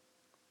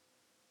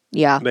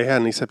 Yeah. They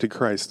hadn't accepted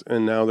Christ,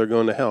 and now they're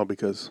going to hell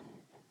because...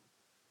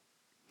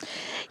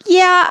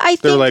 Yeah, I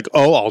think... They're like,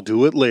 oh, I'll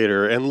do it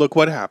later, and look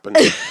what happened.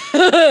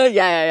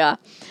 Yeah.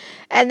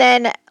 And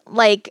then,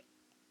 like,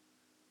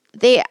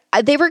 they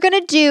were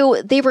gonna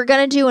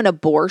do an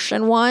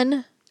abortion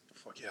one.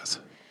 Fuck yes.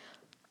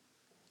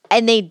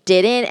 And they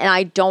didn't, and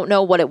I don't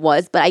know what it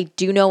was, but I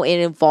do know it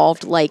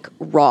involved like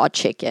raw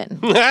chicken,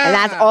 and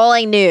that's all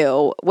I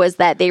knew was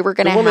that they were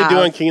gonna have. The one they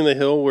do on King of the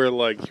Hill, where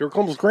like, here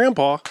comes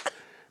Grandpa,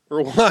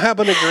 or what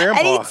happened to Grandpa?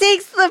 And he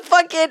takes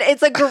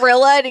it's a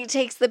gorilla, and he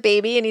takes the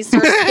baby, and he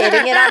starts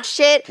hitting it on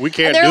shit. We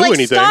can't and they're do like,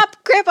 anything. Stop,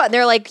 Grandpa! And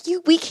they're like,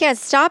 we can't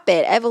stop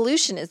it.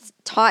 Evolution is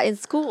taught in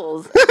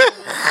schools.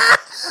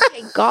 Oh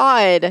my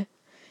God.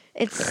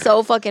 It's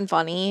so fucking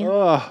funny.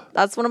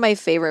 That's one of my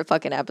favorite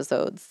fucking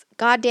episodes.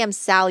 Goddamn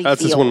Sally Field.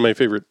 That's just one of my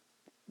favorite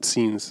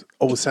scenes.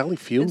 Oh, Sally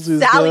Fields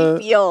is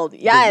Sally Field.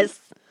 Yes.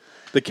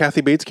 The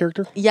Kathy Bates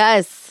character?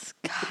 Yes.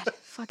 God, I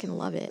fucking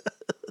love it.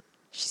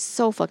 She's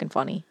so fucking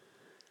funny.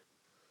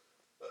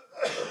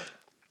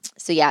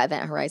 So yeah,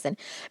 Event Horizon.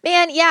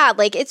 Man, yeah,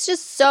 like it's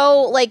just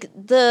so like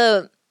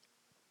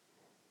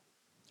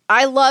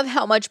I love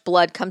how much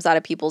blood comes out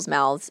of people's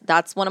mouths.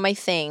 That's one of my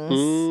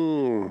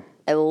things.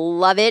 I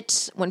love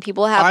it when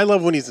people have... I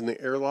love when he's in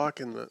the airlock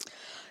and the...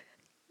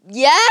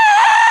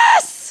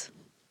 Yes!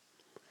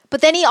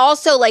 But then he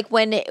also, like,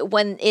 when it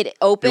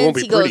opens, It won't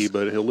be he pretty, goes...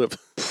 but he'll live.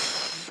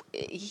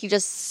 He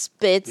just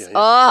spits. Yeah.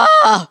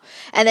 Oh!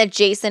 And then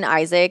Jason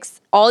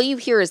Isaacs, all you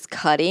hear is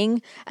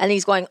cutting, and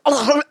he's going...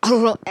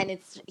 and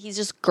he's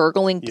just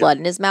gurgling blood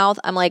in his mouth.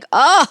 I'm like,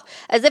 oh!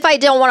 As if I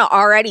don't want to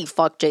already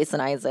fuck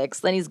Jason Isaacs.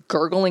 Then he's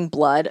gurgling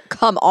blood.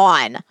 Come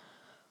on.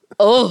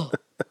 Oh!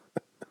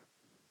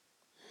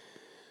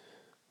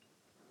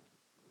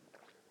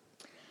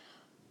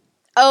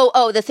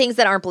 Oh, the things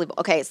that aren't believable.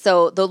 Okay,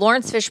 so the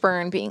Lawrence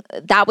Fishburne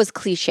that was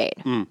cliched.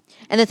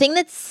 And the thing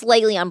that's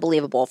slightly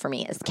unbelievable for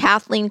me is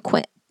Kathleen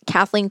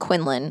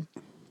Quinlan.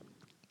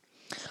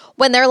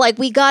 When they're like,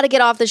 we got to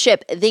get off the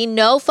ship, they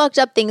know fucked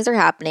up things are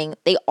happening.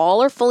 They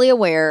all are fully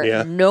aware.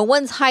 Yeah. No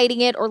one's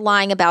hiding it or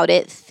lying about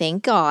it.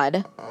 Thank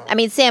God. I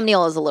mean, Sam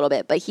Neill is a little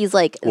bit, but he's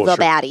like the sure.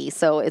 baddie,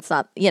 so it's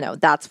not,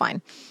 that's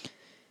fine.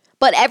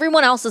 But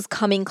everyone else is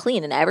coming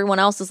clean, and everyone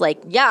else is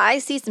like, yeah, I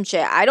see some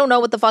shit. I don't know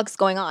what the fuck's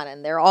going on.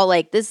 And they're all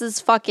like, this is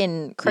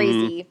fucking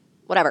crazy.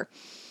 Whatever.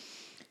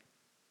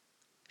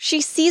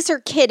 She sees her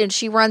kid, and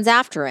she runs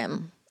after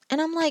him. And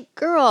I'm like,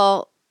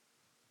 girl,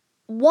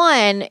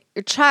 one,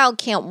 your child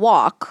can't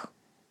walk.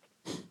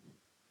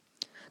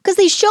 Because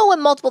they show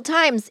him multiple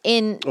times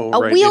in a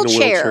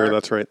wheelchair.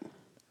 That's right.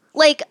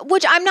 Like,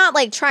 which I'm not,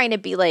 like, trying to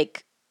be,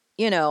 like,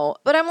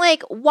 but I'm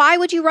like, why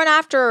would you run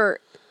after...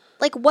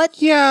 Like,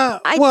 what? Yeah,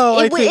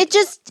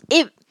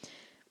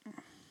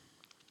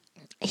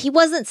 he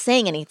wasn't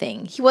saying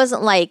anything. He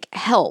wasn't like,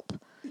 help.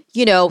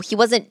 He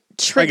wasn't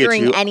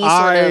triggering any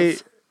sort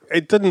of...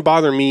 It didn't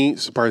bother me,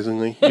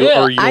 surprisingly.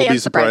 You'll be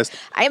surprised.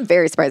 I am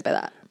very surprised by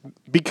that.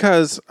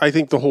 Because I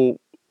think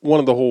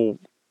one of the whole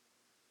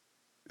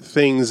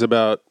things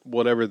about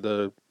whatever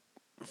the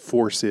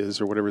force is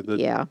or whatever is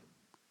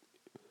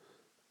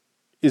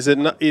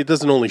that it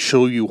doesn't only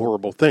show you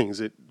horrible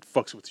things, it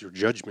fucks with your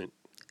judgment.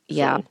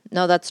 Yeah,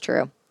 no, that's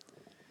true.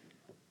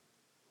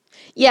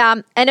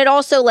 Yeah, and it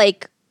also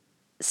like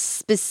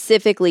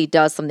specifically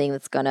does something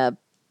that's gonna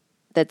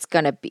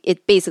be.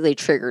 It basically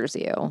triggers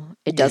you.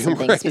 It does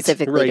something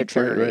specifically to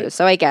trigger you.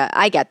 So I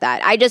get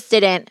that. I just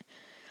didn't.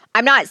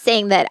 I'm not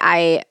saying that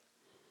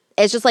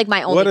It's just like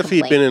my only. What if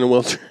complaint. he'd been in a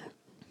wheelchair?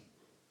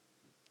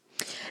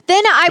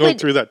 Then I Going would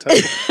through that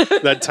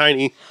that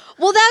tiny.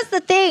 Well, that's the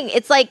thing.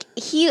 It's like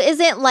he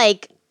isn't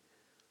like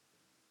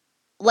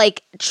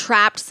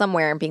trapped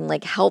somewhere and being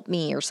like, help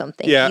me or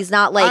something. Yeah, he's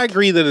not like... I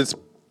agree that it's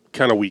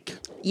kind of weak.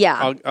 Yeah,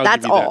 I'll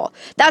that's give you all.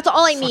 That's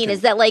all I mean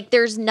is that like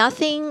there's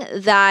nothing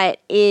that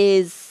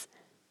is...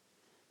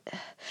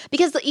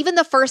 Because even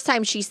the first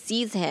time she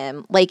sees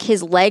him, like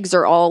his legs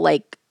are all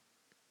like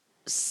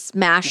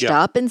smashed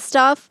up and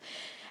stuff.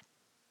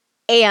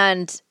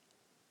 And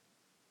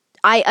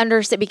I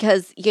understand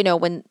because,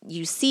 when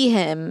you see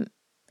him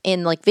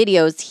in like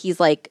videos, he's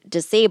like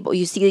disabled.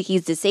 You see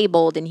he's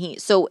disabled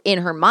and so in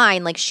her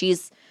mind, like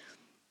she's,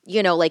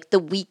 like the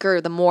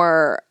weaker, the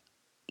more,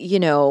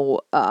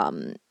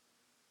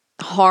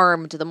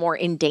 harmed, the more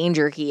in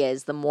danger he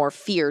is, the more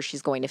fear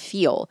she's going to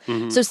feel.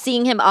 Mm-hmm. So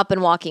seeing him up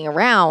and walking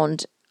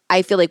around,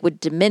 I feel like would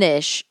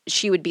diminish.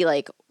 She would be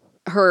like,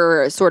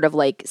 her sort of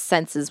like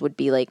senses would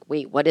be like,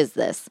 wait, what is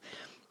this?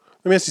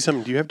 Let me ask you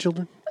something. Do you have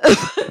children?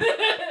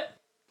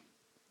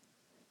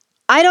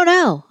 I don't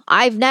know.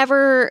 I've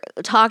never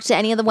talked to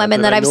any of the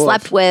women that I've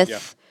slept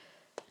with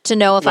to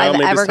know if I've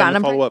ever gotten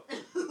them. Follow up.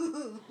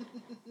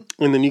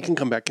 And then you can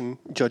come back and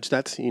judge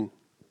that scene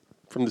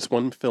from this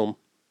one film.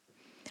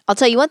 I'll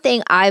tell you one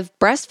thing. I've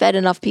breastfed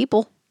enough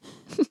people.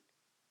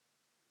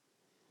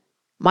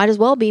 Might as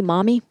well be,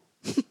 mommy.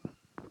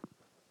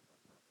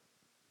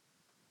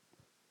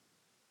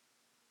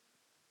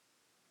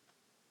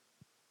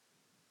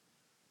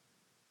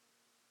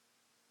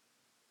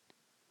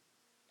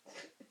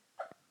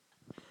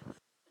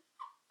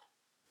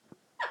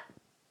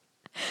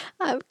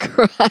 I'm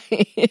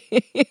crying.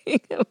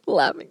 I'm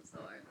laughing so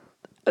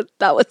hard.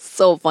 That was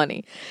so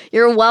funny.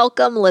 You're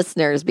welcome,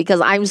 listeners, because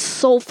I'm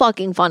so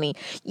fucking funny.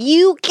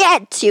 You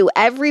get to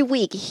every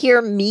week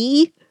hear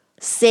me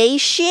say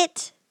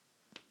shit.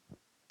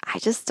 I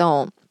just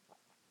don't.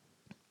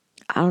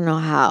 I don't know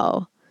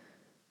how.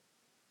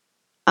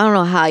 I don't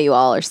know how you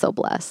all are so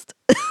blessed.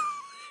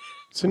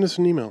 Send us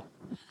an email.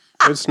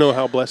 Let us know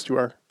how blessed you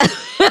are.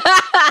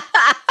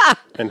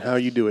 And how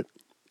you do it.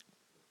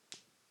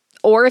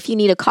 Or if you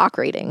need a cock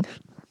rating.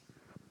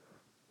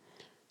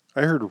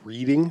 I heard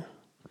reading.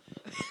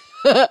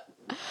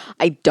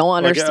 I don't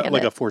understand it.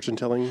 Like a fortune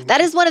telling. That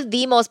is one of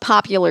the most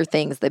popular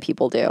things that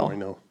people do. Oh, I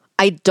know.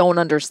 I don't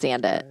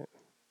understand it.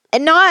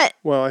 And not...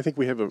 Well, I think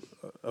we have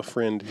a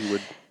friend who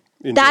would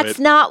enjoy That's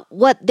it. not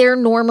what they're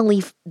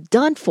normally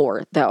done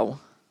for, though.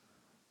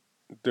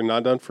 They're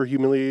not done for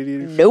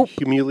humiliative? Nope.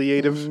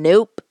 Humiliative?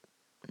 Nope.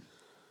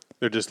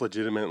 They're just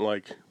legitimate,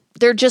 like...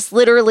 They're just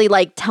literally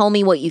like, tell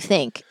me what you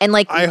think. And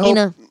like, I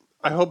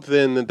hope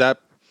then that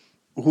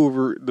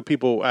whoever, the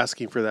people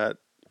asking for that,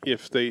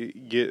 if they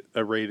get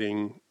a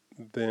rating,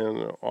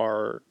 then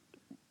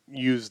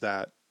use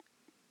that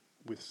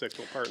with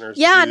sexual partners.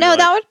 Yeah, no,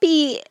 that would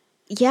be,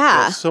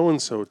 yeah. Well,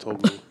 so-and-so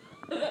told me.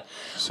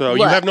 So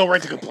you have no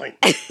right to complain.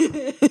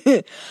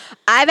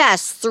 I've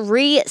asked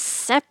 3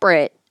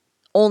 separate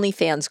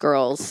OnlyFans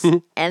girls,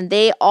 and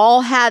they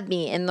all had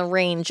me in the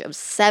range of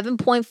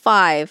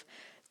 7.5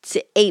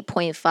 to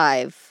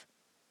 8.5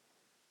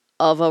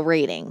 of a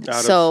rating.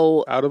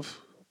 Out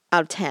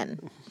of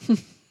 10.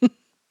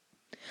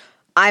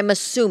 I'm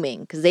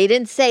assuming, because they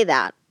didn't say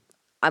that.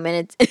 I mean,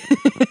 it's...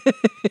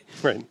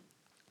 Right.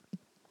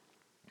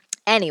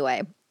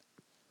 Anyway.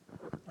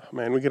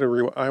 Man, we gotta.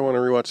 I want to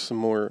rewatch some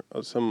more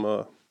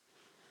some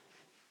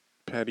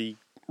Patty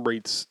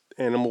Rates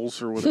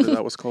Animals or whatever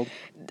that was called.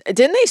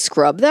 Didn't they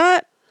scrub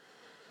that?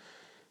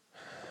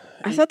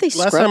 I thought they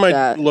Last scrubbed time I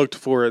that. looked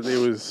for it, it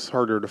was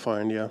harder to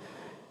find. Yeah.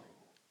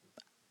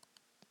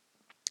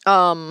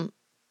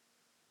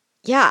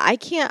 Yeah, I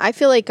can't. I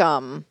feel like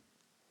a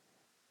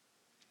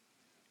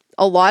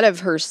lot of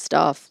her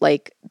stuff,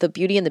 like the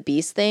Beauty and the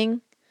Beast thing. Do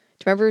you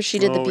remember she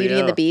did the Beauty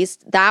and the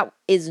Beast? That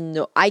is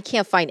I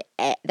can't find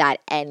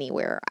that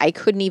anywhere. I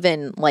couldn't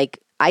even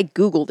I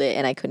Googled it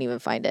and I couldn't even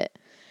find it.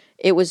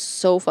 It was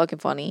so fucking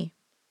funny.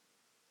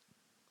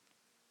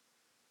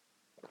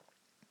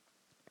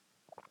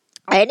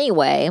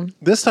 Anyway,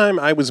 This time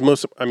I was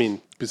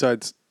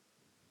besides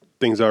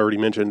things I already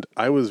mentioned,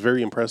 I was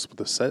very impressed with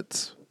the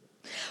sets.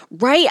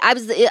 right? I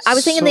was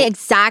thinking the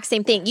exact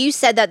same thing. You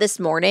said that this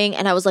morning,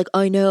 and I was like,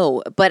 I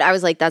know, but I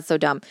was like, that's so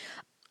dumb.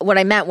 What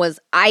I meant was,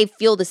 I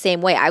feel the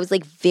same way. I was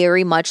like,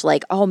 very much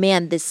like, oh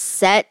man, this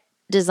set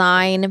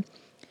design,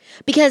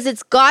 because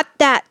it's got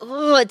that.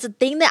 It's a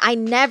thing that I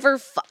never.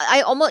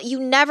 You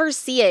never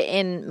see it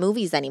in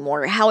movies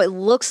anymore. How it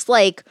looks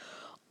like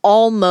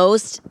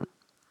almost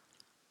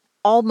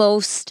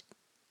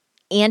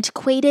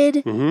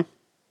antiquated,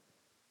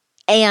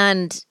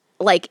 and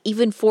like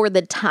even for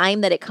the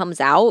time that it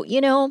comes out,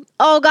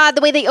 oh god,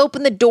 the way they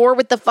open the door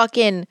with the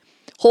fucking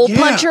hole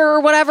puncher or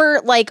whatever,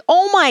 like,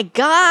 oh my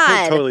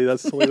god. Totally,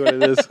 that's totally what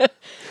it is.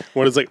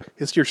 What is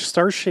it's your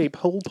star-shaped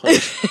hole punch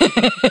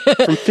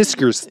from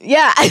Fiskars.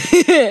 Yeah.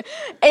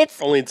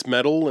 It's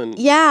metal and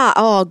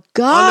oh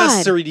god,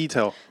 unnecessary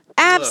detail.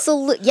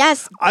 absolutely.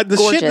 Yes, The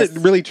gorgeous. shit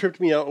that really tripped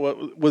me out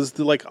was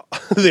the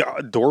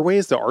the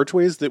doorways, the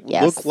archways that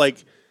look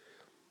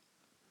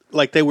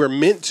like they were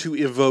meant to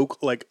evoke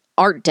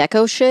Art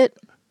Deco shit.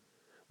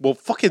 well,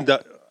 fucking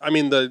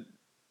the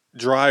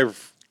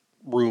drive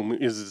room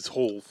is this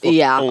whole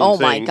Oh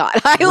my thing.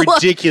 god,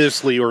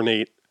 Ridiculously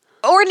ornate,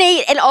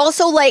 and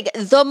also like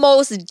the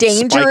most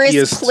dangerous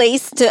Spikiest.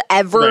 place to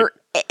ever.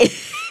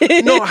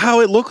 No, how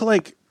it looked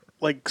like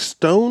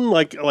stone,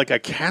 like a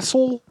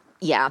castle.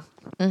 Yeah.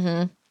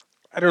 I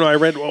don't know. I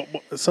read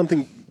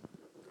something.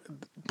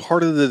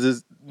 Part of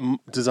the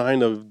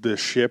design of the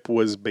ship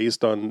was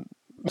based on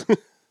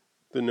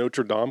the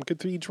Notre Dame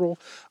Cathedral.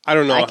 I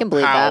don't know. I can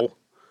believe how, that.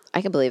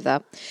 I can believe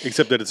that.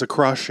 except that it's a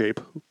cross shape.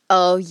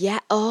 Oh yeah.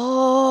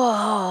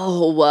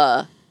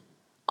 Oh.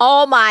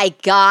 Oh my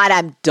god,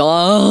 I'm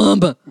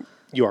dumb.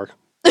 You are.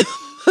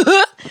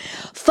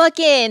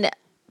 Fucking,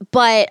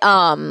 but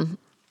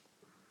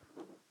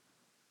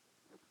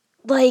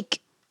like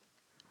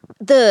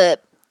the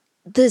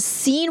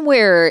scene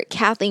where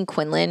Kathleen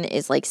Quinlan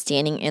is like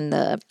standing in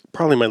the.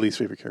 Probably my least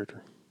favorite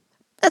character.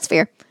 That's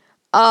fair.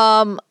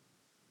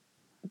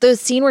 The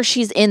scene where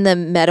she's in the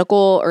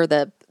medical or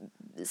the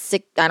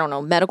sick, I don't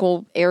know,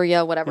 medical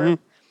area, whatever,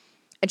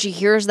 and she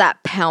hears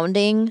that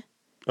pounding.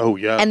 Oh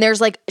yeah. And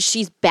there's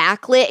she's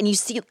backlit, and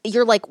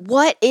you're like,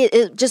 what?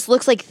 It just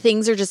looks like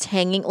things are just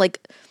hanging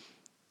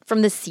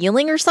from the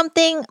ceiling or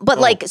something,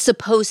 but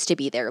supposed to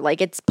be there.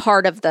 Like it's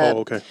part of the,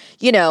 okay.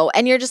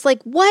 And you're just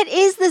like, what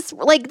is this?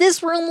 Like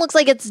this room looks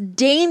like it's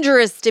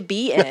dangerous to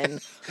be in.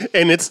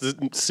 And it's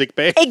the sick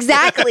bay.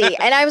 Exactly.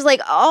 And I was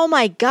like, oh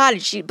my God.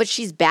 But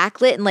she's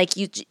backlit,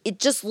 and it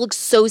just looks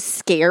so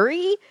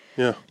scary.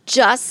 Yeah.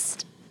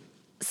 Just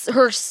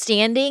her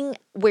standing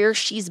where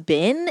she's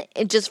been,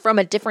 and just from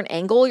a different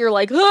angle, you're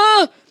like,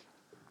 ah!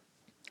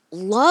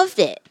 Loved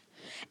it.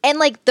 And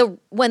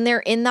when they're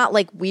in that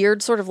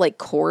weird sort of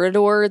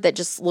corridor that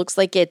just looks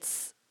like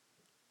it's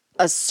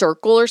a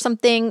circle or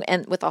something,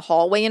 and with a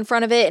hallway in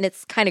front of it, and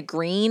it's kind of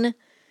green.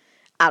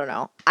 I don't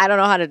know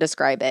how to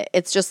describe it.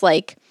 It's just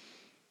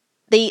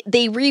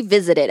they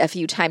revisit it a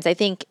few times. I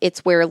think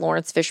it's where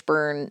Lawrence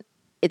Fishburne.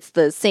 It's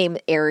the same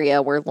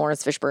area where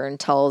Lawrence Fishburne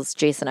tells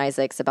Jason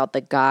Isaacs about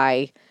the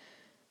guy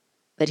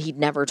that he'd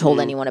never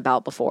told anyone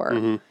about before.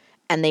 Mm-hmm.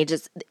 And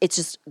it's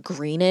just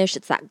greenish.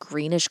 It's that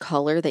greenish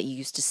color that you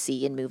used to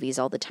see in movies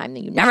all the time that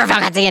you never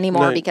fucking see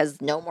anymore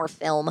because no more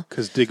film.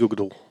 Because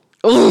digital.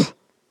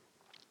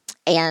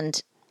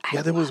 And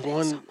there was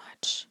one so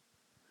much.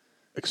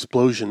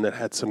 explosion that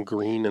had some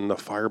green and the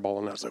fireball,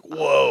 and I was like,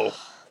 whoa.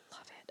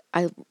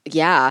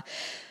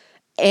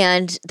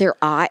 And their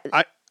eye,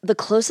 the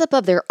close up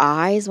of their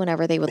eyes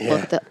whenever they would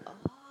look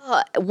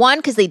one,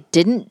 because they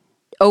didn't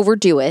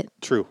overdo it.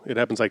 True. It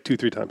happens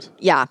 2-3 times.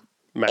 Yeah.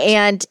 Max.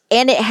 And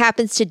it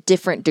happens to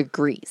different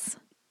degrees.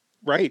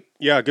 Right.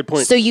 Yeah, good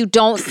point. So you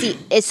don't see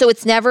it. So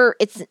it's never,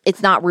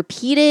 it's not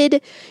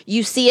repeated.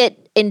 You see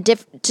it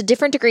to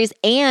different degrees,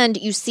 and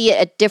you see it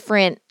at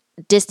different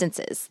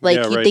distances.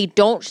 They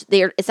don't,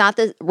 it's not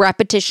the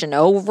repetition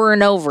over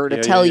and over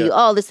to tell you,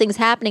 oh, this thing's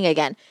happening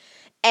again.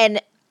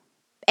 And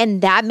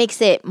that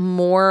makes it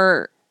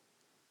more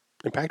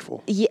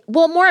impactful. Yeah,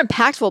 well, more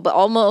impactful, but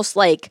almost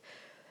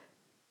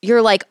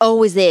you're like,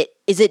 oh, is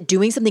it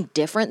doing something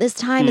different this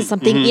time? Is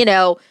something,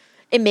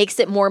 it makes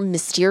it more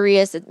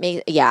mysterious.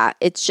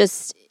 It's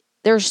just,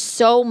 there's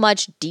so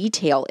much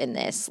detail in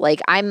this.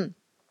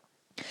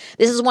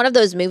 This is one of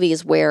those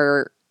movies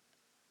where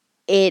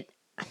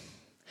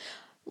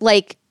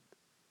like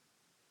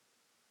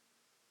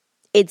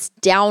its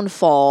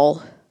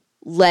downfall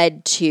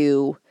led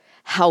to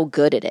how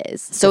good it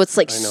is. So it's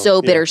like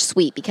so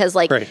bittersweet because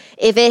like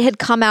if it had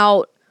come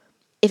out,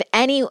 if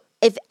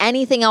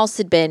anything else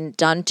had been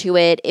done to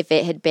it, if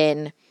it had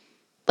been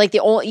like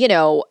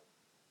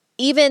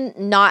even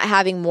not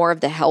having more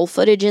of the hell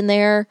footage in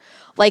there,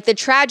 like the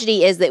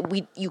tragedy is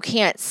that you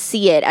can't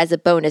see it as a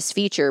bonus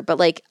feature, but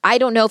like I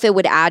don't know if it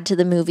would add to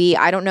the movie.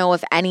 I don't know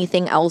if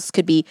anything else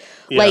could be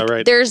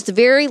there's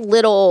very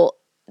little,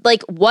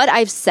 like what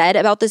I've said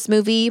about this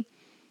movie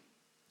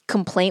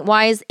complaint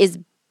wise is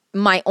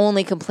my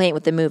only complaint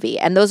with the movie.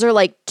 And those are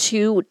like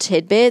 2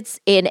 tidbits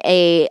in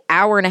a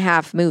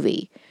hour-and-a-half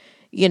movie,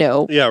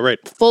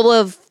 full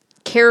of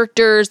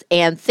characters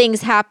and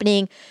things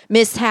happening,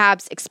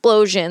 mishaps,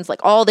 explosions, like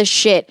all this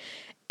shit.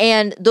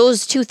 And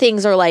those 2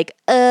 things are like,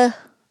 but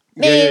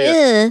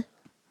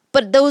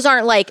those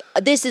aren't like,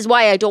 this is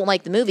why I don't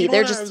like the movie.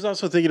 They're just. I was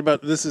also thinking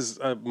about, this is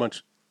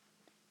much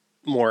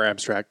more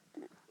abstract.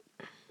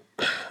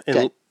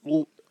 And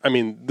I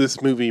mean,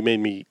 this movie made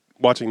me,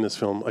 watching this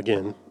film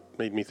again,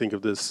 made me think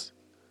of this.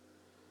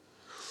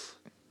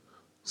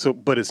 So,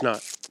 but it's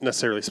not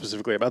necessarily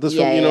specifically about this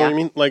film, you know what I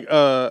mean? Like,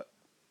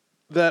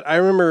 that I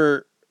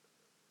remember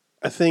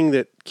a thing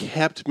that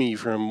kept me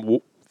from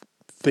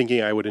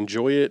thinking I would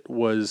enjoy it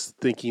was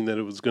thinking that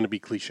it was going to be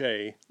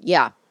cliche.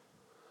 Yeah.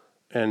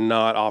 And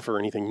not offer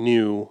anything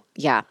new.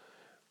 Yeah.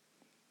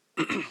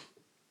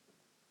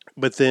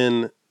 But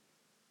then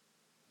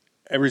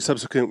every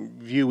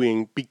subsequent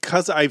viewing,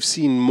 because I've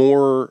seen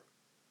more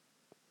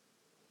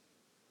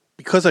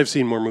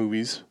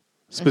movies,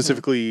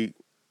 specifically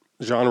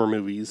genre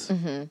movies,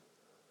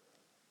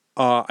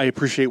 I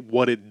appreciate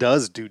what it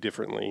does do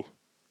differently.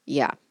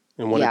 Yeah.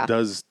 And what it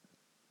does.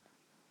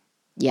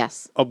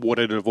 Yes. Of what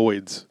it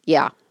avoids.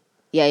 Yeah.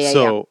 Yeah.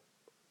 So,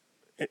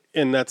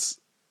 and that's,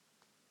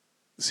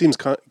 seems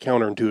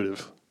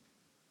counterintuitive,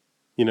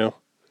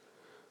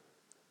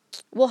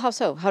 Well, how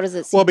so? How does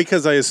it seem? Well,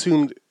 because I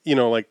assumed,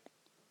 like,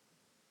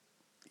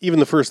 even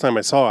the first time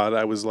I saw it,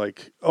 I was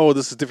like, oh,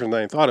 this is different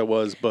than I thought it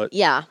was, but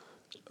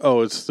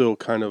it's still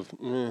kind of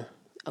an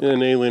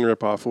Alien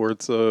ripoff, or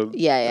it's a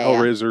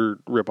Hellraiser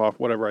ripoff,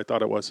 whatever I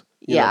thought it was.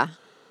 You know?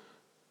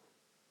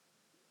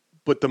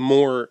 But the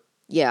more...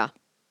 Yeah.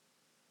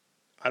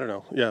 I don't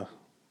know,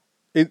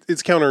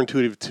 It's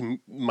counterintuitive to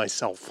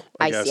myself,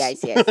 I guess. I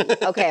see.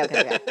 Okay.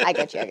 I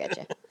get you.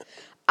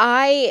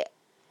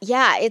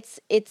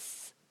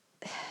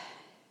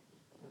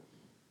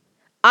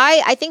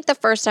 I think the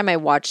first time I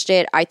watched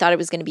it, I thought it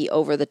was going to be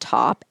over the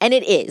top. And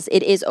it is.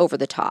 It is over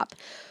the top.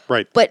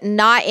 Right. But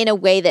not in a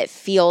way that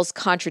feels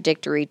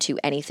contradictory to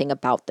anything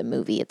about the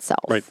movie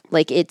itself. Right.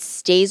 Like it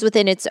stays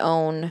within its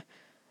own,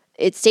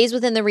 it stays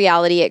within the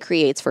reality it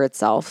creates for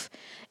itself.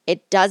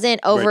 It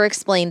doesn't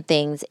over-explain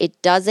things. It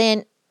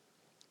doesn't,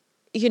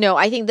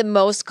 I think the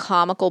most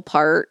comical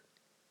part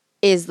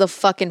is the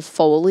fucking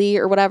Foley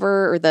or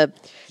whatever, or the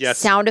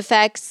sound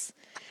effects.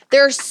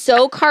 They're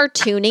so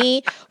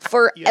cartoony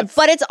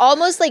but it's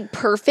almost like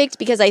perfect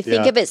because I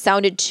think if it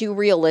sounded too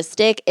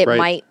realistic, it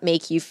might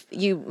make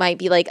you might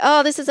be like,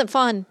 oh, this isn't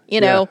fun,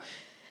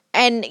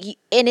 And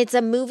it's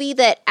a movie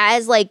that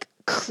as like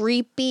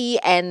creepy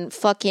and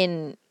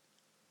fucking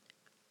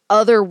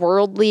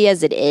otherworldly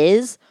as it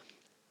is,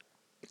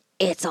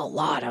 it's a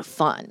lot of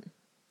fun.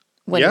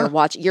 When you're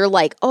watching, you're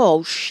like,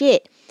 oh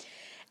shit.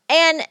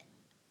 And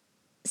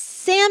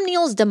Sam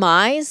Neill's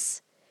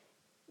demise,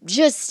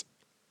 just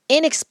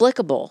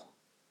inexplicable.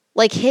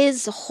 Like he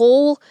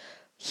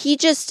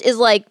just is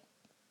like,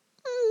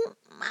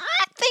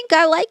 I think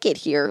I like it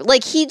here.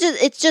 Like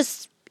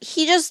there's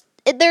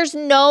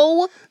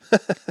no,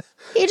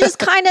 he just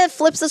kind of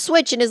flips a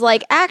switch and is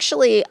like,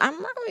 actually,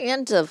 I'm not really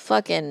into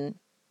fucking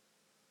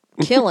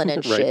killing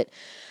and shit.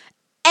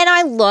 And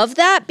I love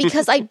that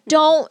because I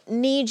don't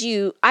need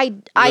you. I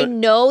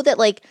know that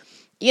like,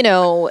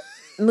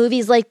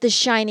 movies like The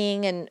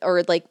Shining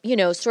or like,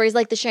 stories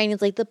like The Shining,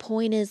 it's like the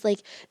point is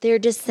like their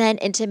descent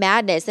into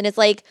madness. And it's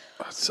like,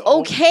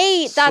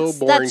 okay,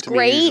 that's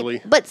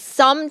great. But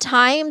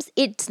sometimes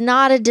it's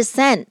not a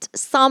descent.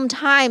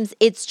 Sometimes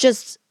it's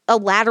just a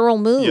lateral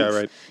move. Yeah,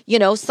 right.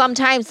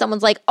 Sometimes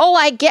someone's like, oh,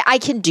 I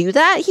can do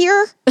that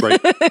here. Right.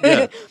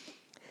 Yeah.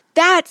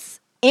 That's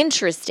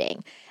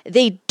interesting.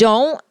 They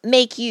don't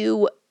make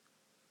you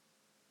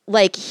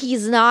like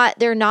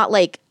they're not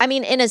like, I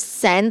mean, in a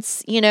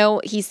sense,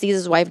 he sees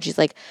his wife and she's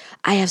like,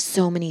 I have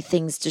so many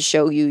things to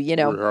show you, We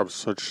have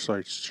such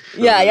sights to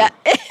show you.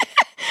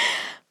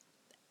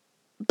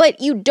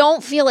 But you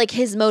don't feel like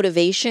his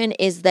motivation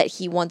is that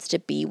he wants to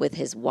be with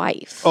his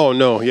wife. Oh,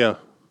 no, yeah.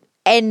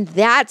 And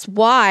that's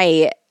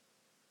why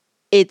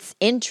it's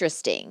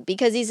interesting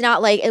because he's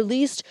not like, at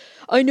least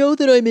I know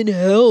that I'm in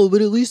hell,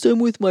 but at least I'm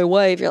with my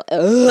wife. You're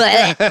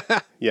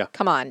like, yeah.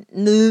 Come on.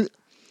 No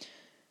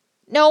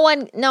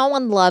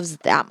one loves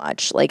that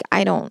much. Like,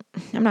 I'm not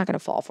going to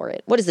fall for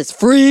it. What is this,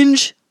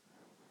 Fringe?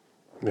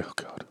 Oh,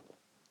 God.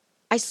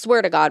 I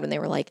swear to God, when they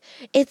were like,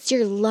 it's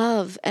your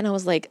love. And I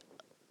was like,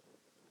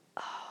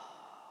 oh,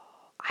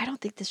 I don't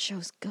think this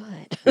show's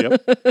good.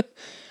 Yep.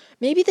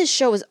 Maybe this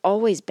show is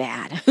always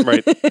bad.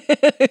 Right.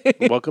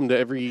 Welcome to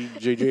every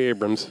J.J.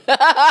 Abrams.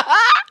 Oh,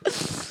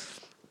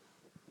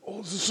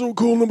 this is so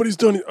cool. Nobody's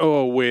done it.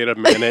 Oh, wait a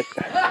minute.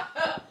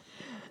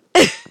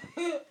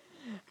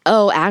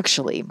 Oh,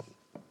 actually.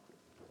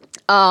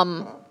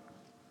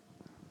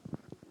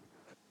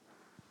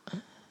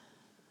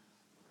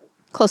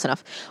 Close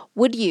enough.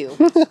 Would you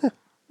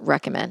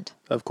recommend?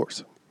 Of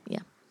course. Yeah.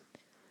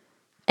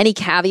 Any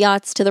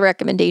caveats to the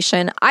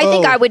recommendation? I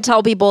think I would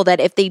tell people that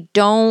if they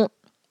don't,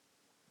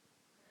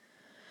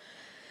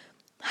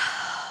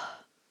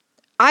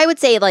 I would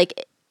say,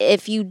 like,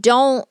 if you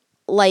don't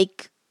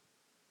like,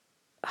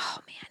 oh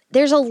man,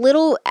 there's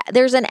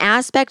an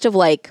aspect of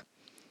like,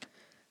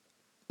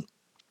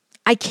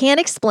 I can't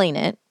explain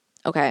it.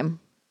 Okay.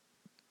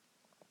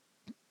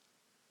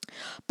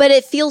 But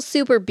it feels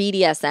super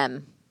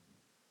BDSM.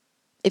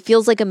 It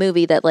feels like a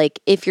movie that, like,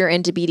 if you're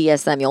into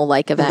BDSM, you'll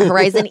like Event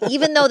Horizon,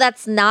 even though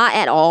that's not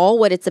at all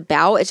what it's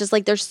about. It's just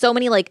like there's so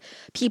many like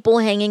people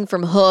hanging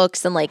from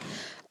hooks and like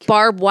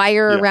barbed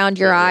wire around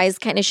your eyes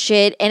kind of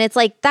shit. And it's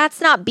like,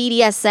 that's not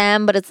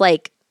BDSM, but it's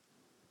like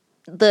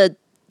the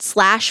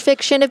slash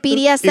fiction of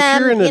BDSM.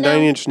 If you're into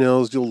 9 Inch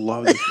Nails, you'll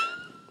love it.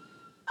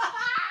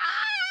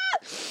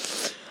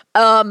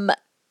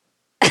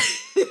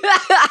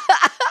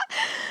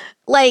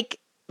 Like,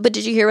 but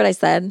did you hear what I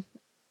said?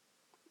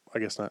 I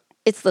guess not.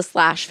 It's the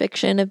slash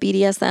fiction of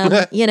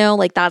BDSM,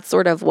 like that's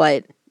sort of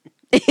what,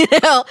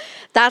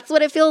 that's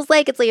what it feels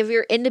like. It's like if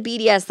you're into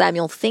BDSM,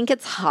 you'll think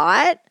it's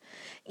hot,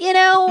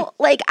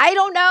 like I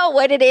don't know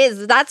what it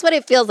is. That's what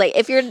it feels like.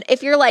 If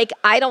you're like,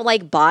 I don't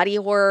like body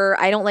horror,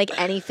 I don't like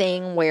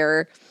anything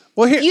where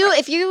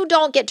if you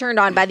don't get turned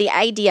on by the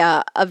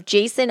idea of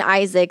Jason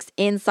Isaacs'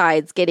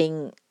 insides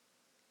getting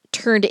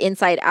turned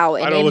inside out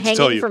and then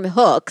hanging from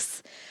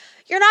hooks,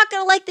 you're not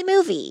going to like the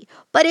movie.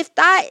 But if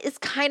that is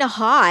kind of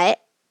hot,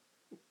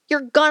 you're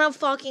gonna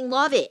fucking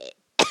love it.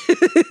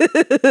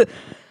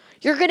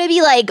 You're gonna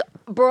be like,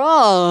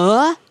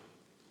 bruh.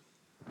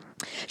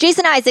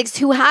 Jason Isaacs,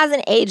 who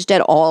hasn't aged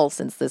at all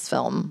since this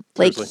film.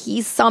 Like,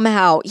 he's one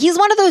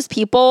of those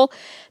people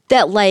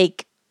that,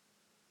 like,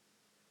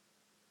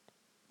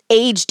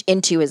 aged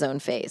into his own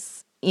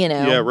face,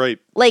 Yeah, right.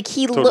 Like,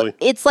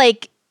 it's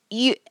like,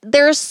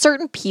 there are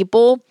certain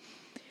people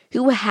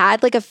who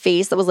had, like, a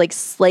face that was, like,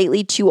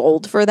 slightly too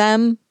old for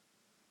them.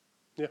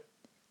 Yeah.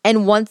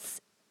 And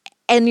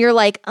you're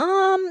like, they're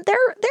okay.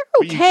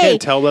 But you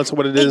can't tell that's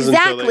what it is.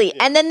 Exactly.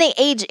 And then they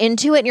age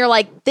into it and you're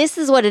like, this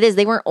is what it is.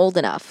 They weren't old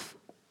enough.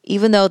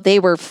 Even though they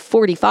were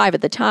 45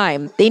 at the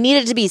time, they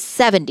needed to be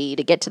 70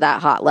 to get to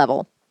that hot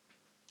level.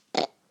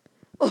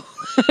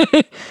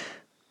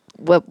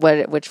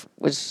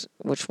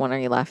 Which one are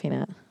you laughing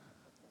at?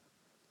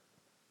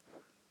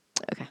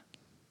 Okay.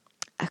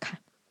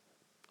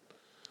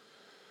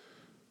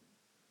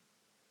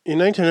 In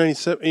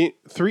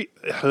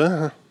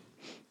 1997,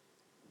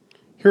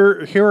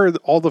 Here are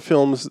all the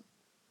films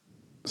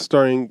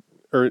starring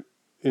or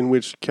in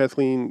which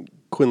Kathleen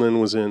Quinlan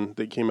was in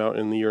that came out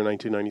in the year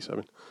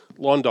 1997.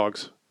 Lawn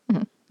Dogs,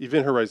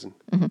 Event Horizon,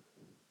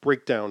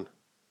 Breakdown.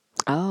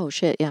 Oh,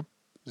 shit, yeah.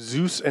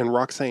 Zeus and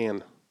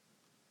Roxanne.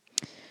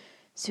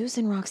 Zeus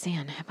and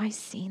Roxanne. Have I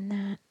seen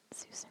that?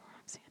 Zeus and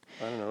Roxanne.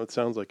 I don't know. It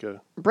sounds like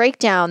a...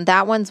 Breakdown.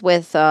 That one's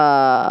with...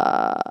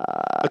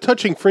 A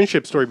touching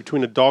friendship story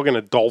between a dog and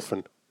a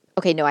dolphin.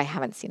 Okay, no, I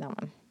haven't seen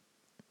that one.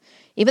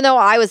 Even though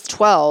I was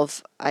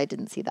 12, I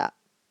didn't see that.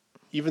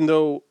 Even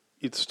though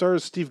it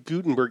stars Steve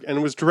Guttenberg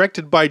and was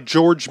directed by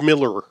George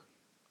Miller.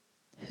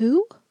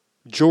 Who?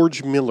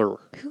 George Miller.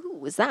 Who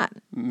was that?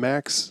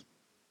 Mad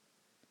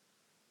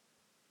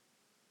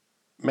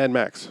Max. Mad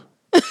Max.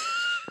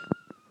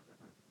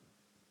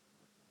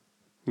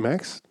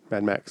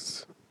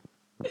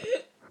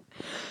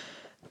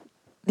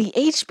 The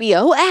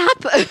HBO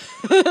app?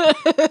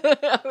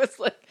 I was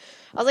like,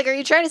 are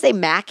you trying to say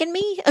Mac and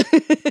me?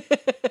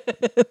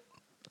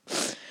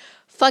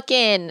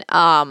 Fucking,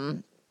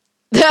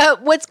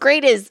 what's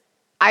great is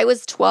I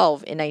was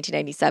 12 in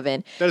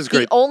 1997. That is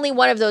great. The only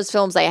one of those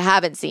films I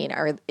haven't seen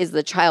is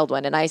the child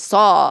one. And I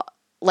saw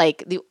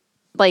the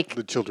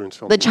children's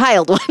film. The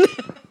child one.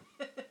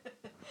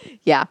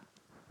 Yeah.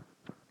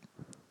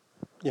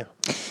 Yeah.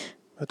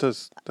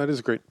 That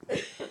is great.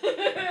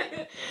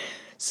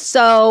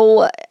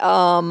 So,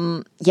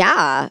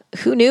 yeah,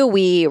 who knew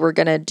we were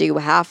going to do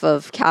half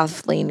of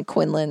Kathleen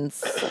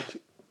Quinlan's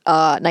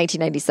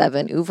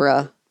 1997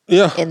 oeuvre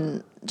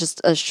in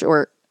just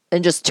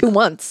 2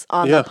 months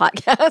on the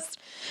podcast.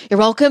 You're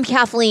welcome,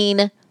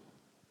 Kathleen.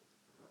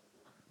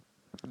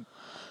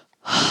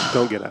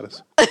 Don't get at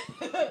us.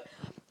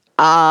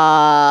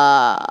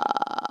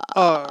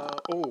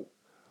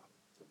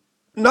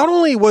 Not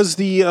only was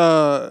the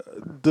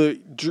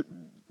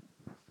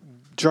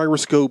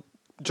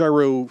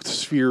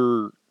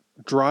gyrosphere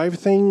drive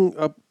thing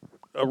a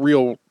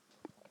real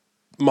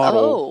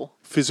model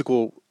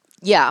physical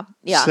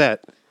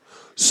set,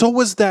 so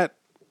was that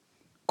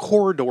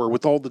corridor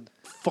with all the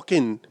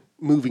fucking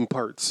moving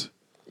parts.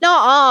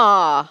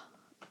 Nuh-uh.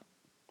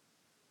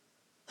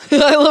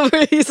 I love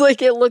it. He's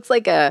like, it looks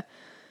like a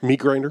meat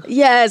grinder.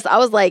 Yes, I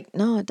was like,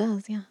 no, it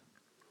does. Yeah,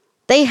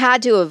 they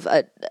had to have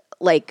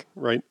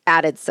Right.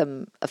 added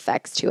some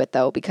effects to it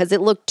though because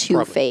it looked too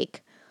Probably.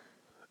 fake.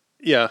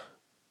 Yeah.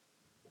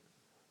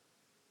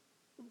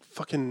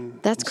 Fucking.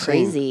 That's insane.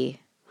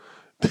 crazy.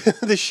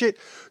 The shit.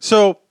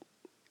 So,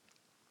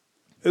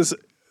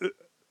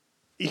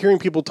 hearing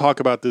people talk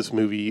about this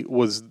movie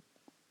was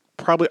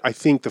probably, I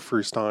think, the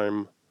first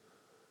time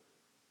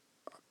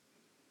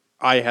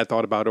I had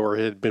thought about it or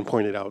it had been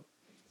pointed out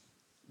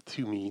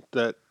to me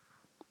that,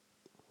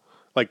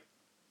 like,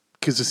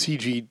 because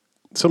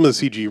some of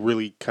the CG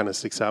really kind of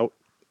sticks out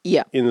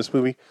Yeah, in this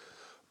movie,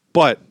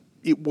 but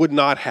it would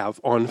not have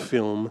on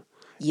film,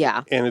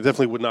 yeah, and it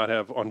definitely would not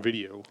have on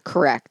video.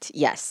 correct.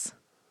 Yes,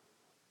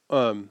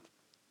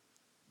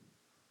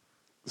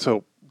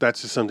 So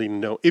that's just something to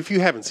know. If you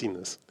haven't seen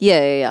this,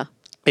 yeah.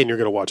 and you're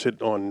going to watch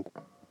it on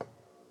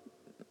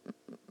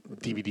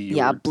DVD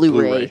Yeah, or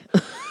Blu-ray.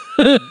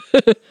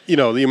 You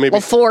maybe...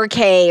 Well,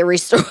 4K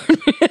restored.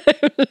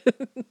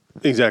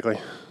 Exactly.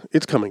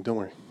 It's coming, don't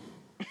worry.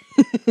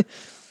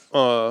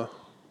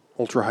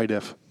 Ultra high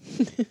def.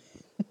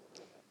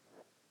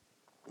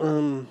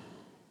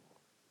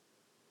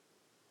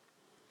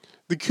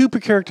 The Cooper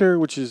character,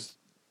 which is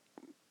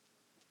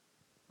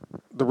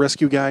the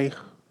rescue guy.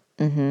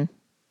 Mm-hmm.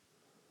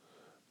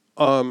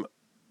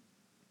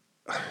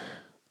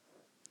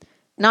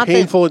 Not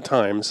Painful at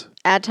times.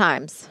 at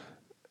times.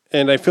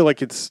 And I feel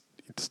like it's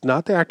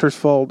not the actor's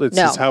fault. It's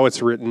No. just how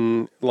it's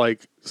written.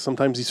 Like,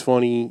 sometimes he's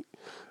funny,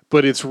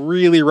 but it's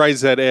really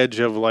rides that edge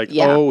of like,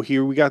 Yeah. oh,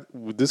 here we got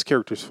this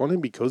character's funny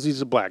because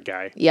he's a black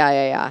guy.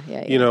 Yeah.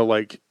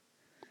 Like,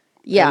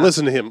 Yeah. and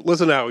listen to him.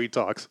 Listen to how he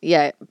talks.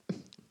 Yeah.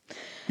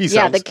 He Yeah,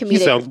 sounds, the comedic- he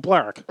sounds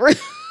black.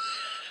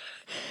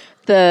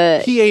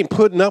 He ain't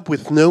putting up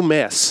with no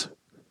mess.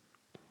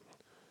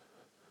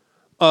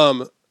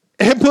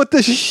 But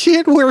the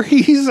shit where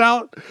he's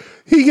out,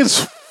 he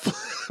gets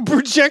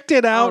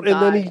projected out, and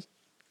then he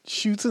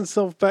shoots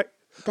himself back.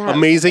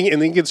 Amazing,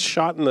 and then he gets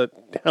shot in the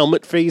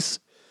helmet face.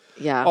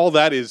 Yeah. All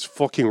that is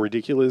fucking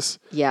ridiculous,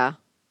 Yeah.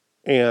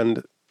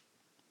 and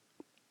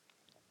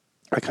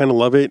I kind of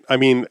love it. I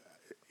mean,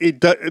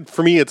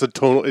 for me, it's a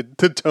tonal.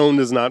 The tone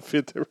does not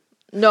fit there.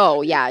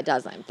 No, yeah, it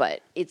doesn't.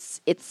 But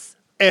it's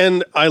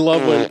And I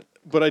love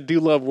I do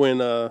love when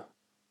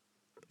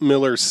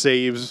Miller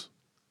saves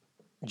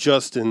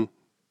Justin.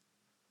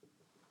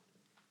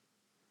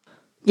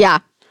 Yeah.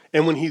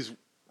 And when he's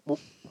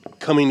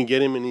coming to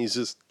get him, and he's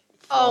just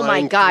Oh my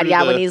flying God! through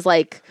Yeah, when he's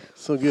like,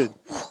 so good.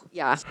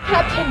 yeah.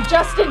 Captain,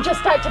 Justin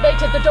just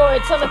activated the door.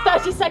 It's on a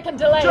 30-second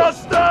delay.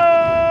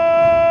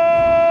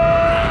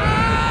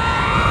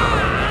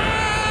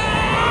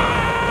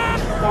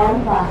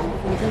 Stand by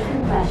for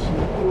decompression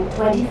in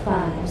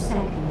 25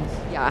 seconds.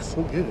 Yeah.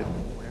 So good.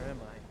 Where am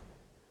I?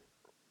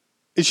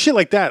 It's shit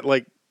like that.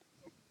 Like,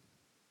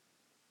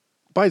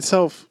 by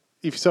itself,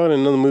 if you saw it in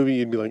another movie,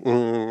 you'd be like,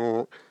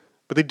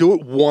 but they do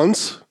it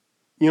once.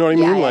 You know what I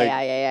mean?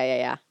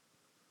 Yeah.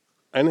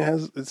 And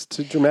it's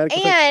too dramatic.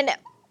 And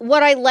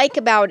what I like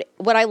about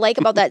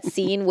that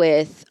scene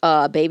with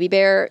Baby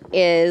Bear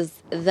is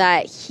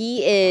that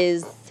he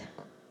is.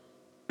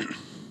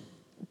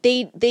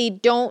 They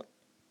don't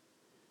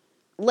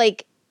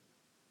like.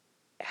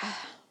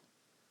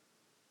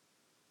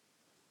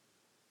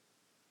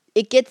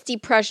 It gets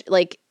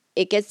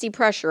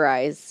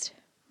depressurized.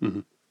 Mm-hmm.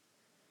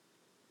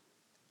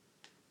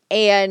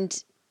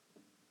 And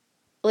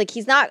like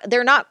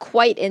they're not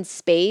quite in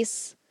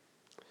space.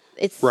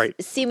 It's right.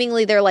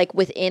 Seemingly they're like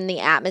within the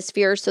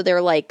atmosphere, so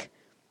they're like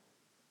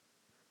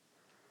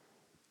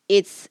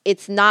it's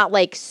not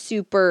like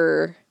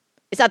super,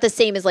 it's not the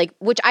same as like,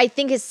 which I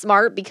think is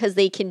smart because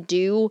they can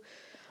do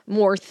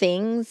more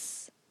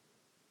things.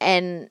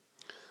 And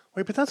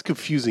wait, but that's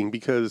confusing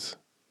because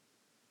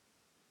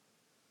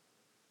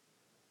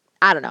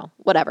I don't know,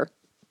 whatever.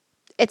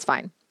 It's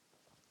fine.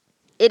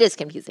 It is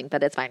confusing,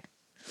 but it's fine.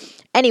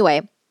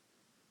 Anyway,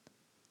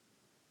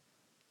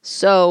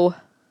 so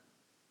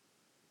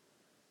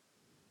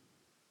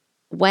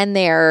when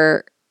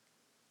they're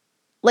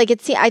like,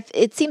 it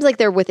seems like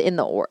they're within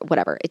the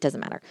whatever. It doesn't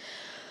matter.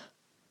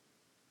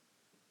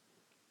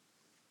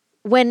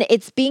 When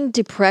it's being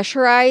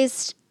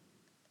depressurized,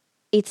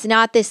 it's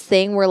not this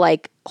thing where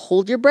like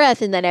hold your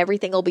breath and then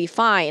everything will be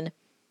fine.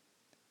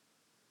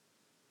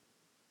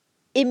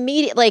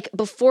 Immediate, like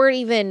before it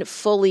even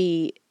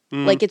fully,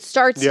 like it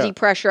starts to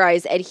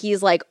depressurize, and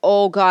he's like,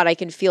 "Oh God, I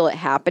can feel it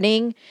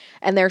happening,"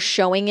 and they're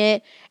showing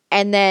it,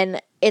 and then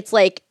it's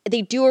like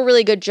they do a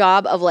really good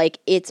job of like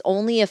it's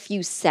only a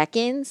few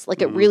seconds,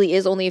 like it really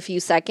is only a few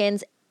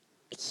seconds.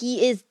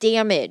 He is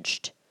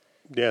damaged,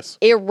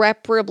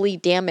 irreparably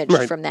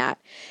damaged from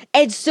that,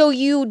 and so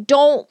you're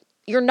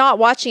not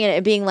watching it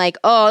and being like,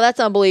 "Oh, that's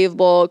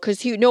unbelievable,"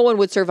 because no one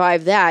would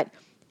survive that.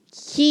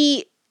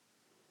 He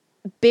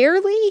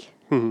barely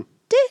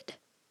did.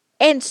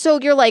 And so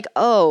you're like,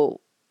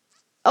 oh,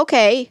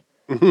 okay.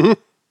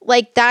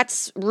 Like,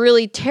 that's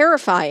really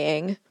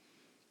terrifying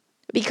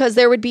because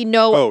there would be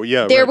no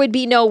would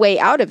be no way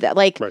out of that.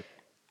 Like,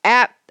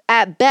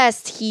 at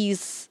best,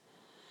 he's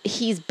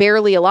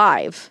barely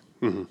alive.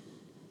 Mm-hmm.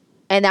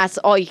 And that's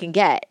all you can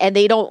get. And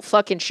they don't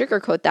fucking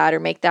sugarcoat that or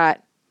make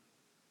that.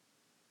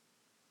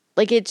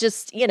 Like, it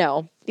just,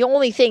 the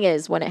only thing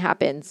is when it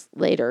happens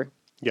later,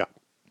 Yeah.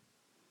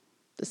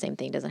 the same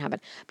thing doesn't happen.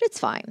 But it's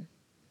fine.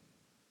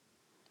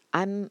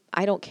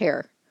 I don't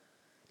care.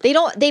 They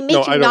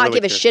make you not really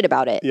give a care. shit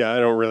about it. Yeah, I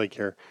don't really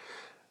care.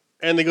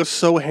 And they go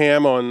so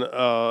ham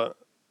on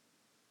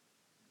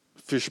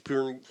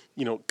Fishburne,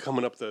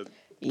 coming up the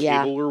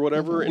cable or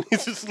whatever, and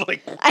he's just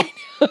like...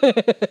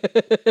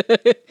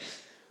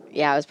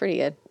 Yeah, it was pretty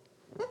good.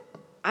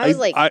 I was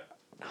like...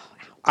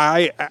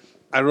 I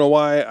don't know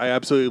why. I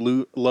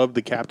absolutely love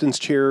the captain's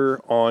chair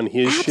on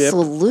his ship.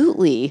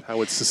 Absolutely.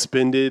 How it's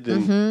suspended.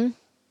 And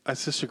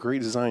that's just a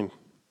great design.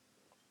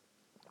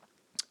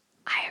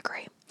 I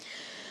agree.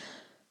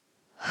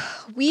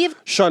 We have...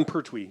 Sean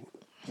Pertwee,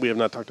 we have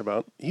not talked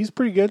about. He's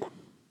pretty good.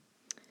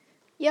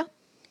 Yeah,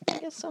 I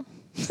guess so.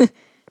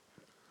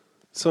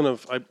 Son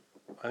of, I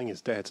think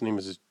his dad's name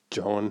is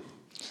John.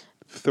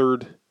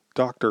 Third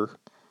Doctor.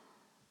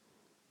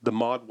 The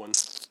mod one.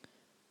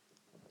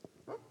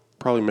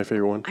 Probably my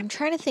favorite one. I'm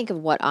trying to think of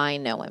what I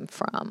know him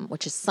from,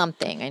 which is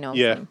something I know him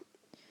Yeah. from.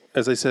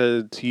 As I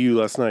said to you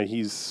last night,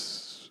 he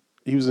was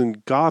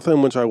in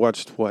Gotham, which I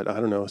watched,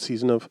 a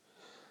season of.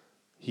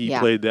 He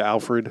played the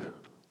Alfred.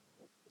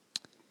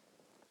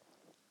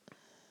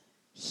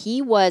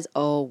 He was,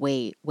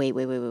 wait.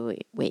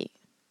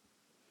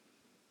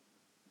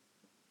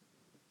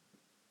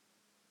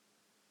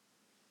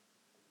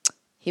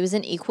 He was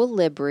in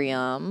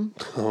Equilibrium.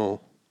 Oh,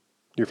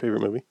 your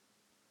favorite movie?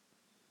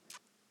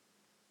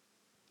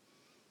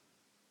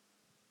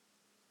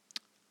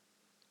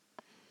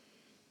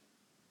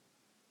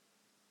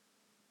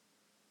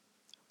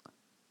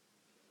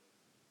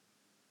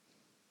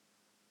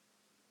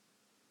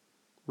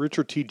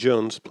 Richard T.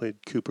 Jones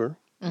played Cooper.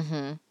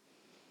 Mm-hmm.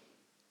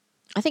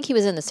 I think he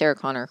was in the Sarah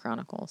Connor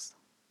Chronicles.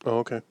 Oh,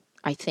 okay.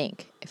 I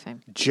think, if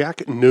I'm... Jack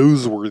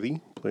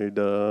Noseworthy played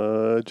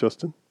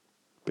Justin,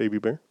 Baby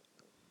Bear.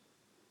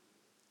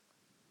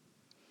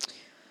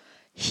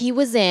 He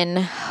was in...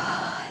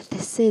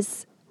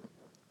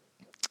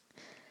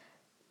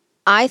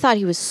 I thought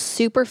he was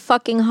super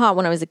fucking hot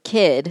when I was a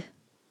kid.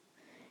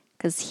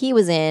 Because he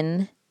was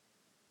in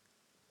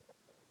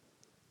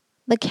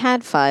the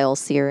Cadfile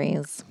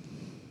series.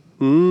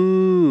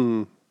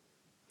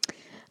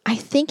 I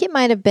think it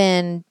might have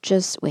been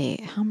just... Wait,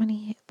 how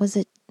many... Was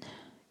it...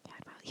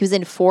 He was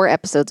in 4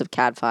 episodes of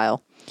Cadfile.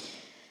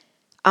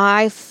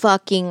 I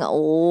fucking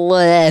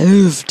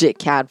loved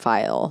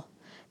Cadfile.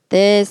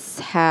 This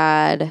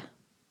had...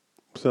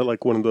 Was that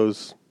like one of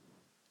those...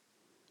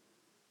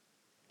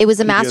 It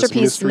was a PBS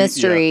masterpiece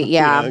mystery.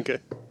 Yeah. Okay.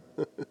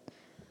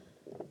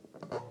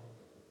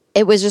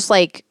 It was just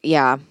like,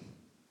 yeah.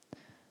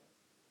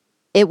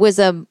 It was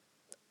a...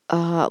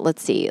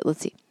 let's see.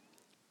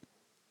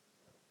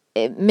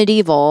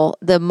 Medieval,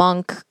 the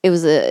monk, it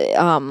was a,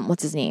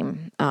 what's his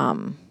name?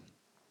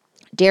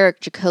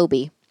 Derek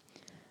Jacobi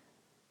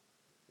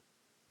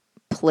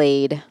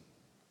played.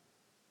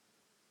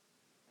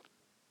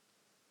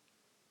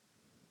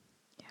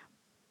 Yeah.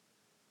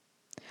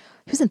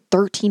 He was in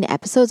 13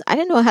 episodes. I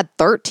didn't know it had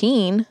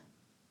 13.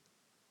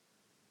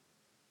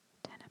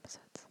 10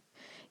 episodes.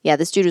 Yeah,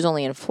 this dude was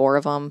only in 4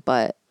 of them,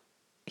 but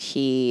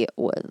he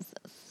was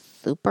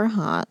super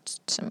hot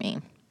to me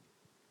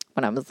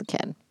when I was a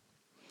kid.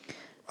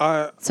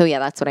 So yeah,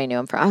 that's what I knew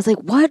him from. I was like,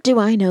 what do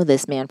I know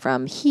this man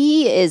from?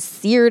 He is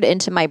seared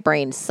into my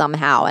brain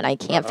somehow, and I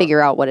can't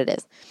figure out what it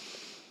is.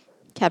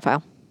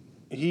 Cadfile.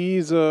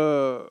 He's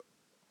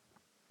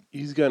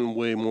gotten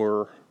way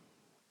more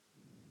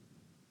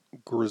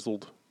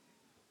grizzled.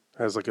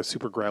 Has like a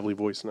super gravelly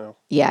voice now.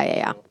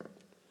 Yeah.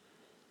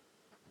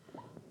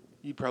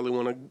 You probably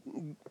want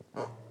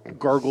to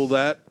gargle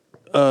that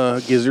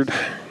gizzard.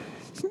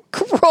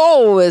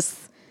 Gross.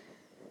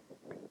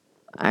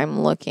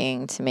 I'm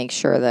looking to make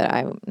sure that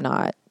I'm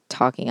not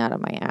talking out of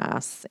my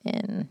ass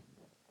in...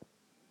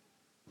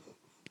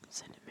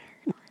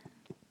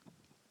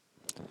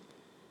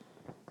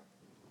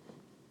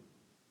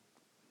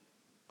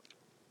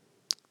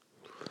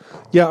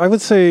 Yeah, I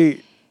would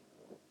say...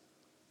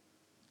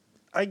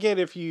 I get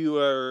if you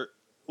are,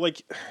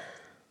 like...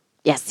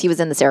 Yes, he was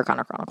in the Sarah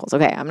Connor Chronicles.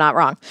 Okay, I'm not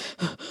wrong.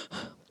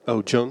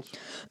 Oh, Jones?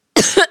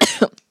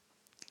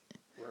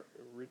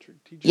 Richard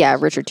T. Jones? Yeah,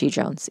 Richard T.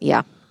 Jones.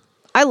 Yeah.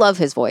 I love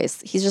his voice.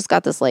 He's just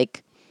got this,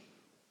 like...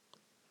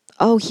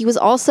 Oh, he was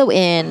also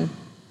in...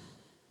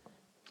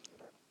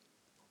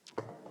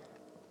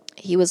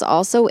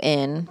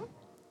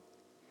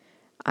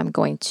 I'm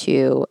going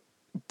to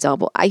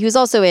double... He was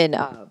also in...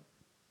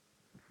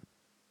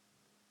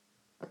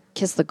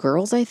 Kiss the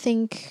Girls, I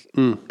think.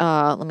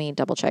 Let me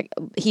double check.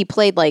 He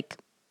played like...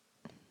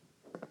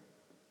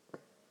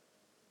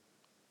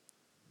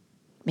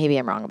 Maybe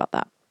I'm wrong about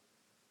that.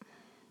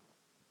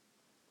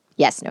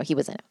 Yes, no, he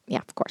was in it. Yeah,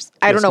 of course.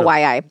 I don't know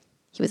why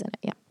he was in it.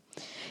 Yeah.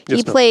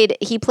 He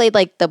played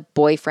like the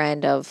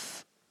boyfriend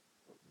of...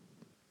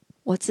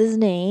 What's his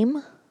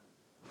name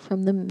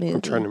from the movie? I'm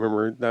trying to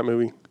remember that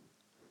movie.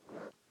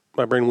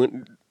 My brain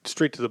went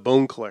straight to the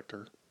Bone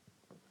Collector.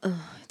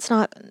 It's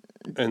not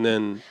And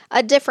then...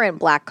 a different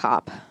black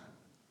cop.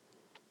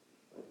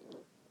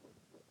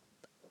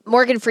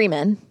 Morgan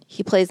Freeman.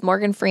 He plays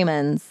Morgan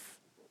Freeman's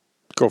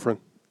Girlfriend.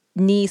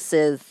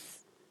 niece's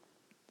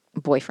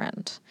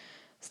boyfriend.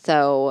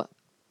 So,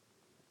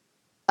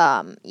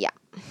 yeah.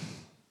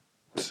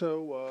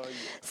 So,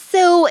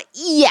 So,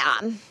 yeah.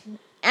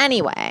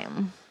 Anyway.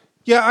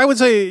 yeah, I would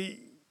say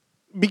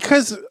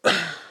because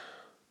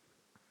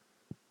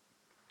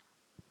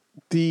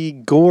the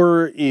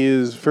gore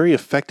is very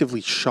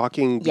effectively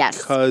shocking Yes.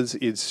 because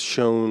it's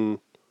shown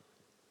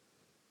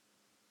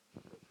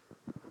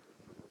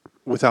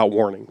without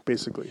warning,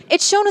 basically.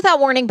 It's shown without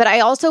warning, but I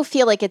also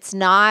feel like it's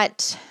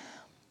not...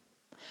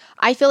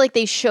 I feel like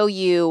they show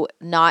you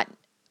not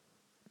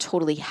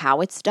totally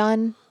how it's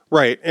done.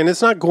 Right, and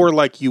it's not gore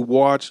like you're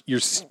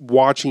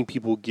watching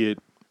people get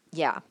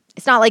Yeah.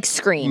 It's not like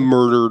Scream.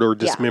 murdered or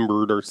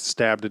dismembered or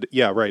stabbed.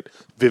 Yeah, right.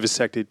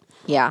 Vivisected.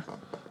 Yeah.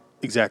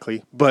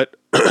 Exactly. But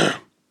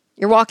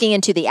You're walking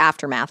into the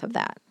aftermath of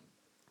that.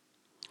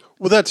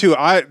 well, that too.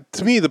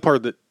 To me, the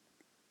part that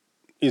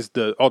is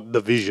the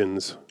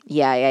visions.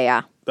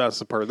 Yeah. That's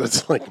the part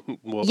that's like,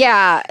 well,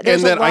 Yeah.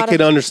 and that I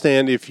could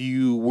understand if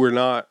you were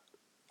not.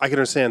 I can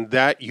understand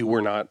that you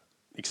were not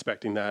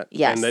expecting that.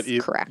 Yes, and that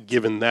if, correct.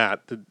 Given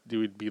that it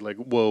would be like,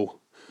 whoa.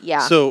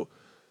 Yeah. So,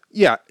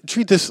 yeah,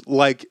 treat this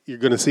like you're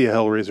going to see a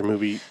Hellraiser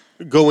movie.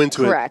 Go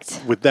into Correct.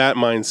 it with that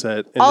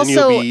mindset, and Also-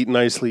 then you'll be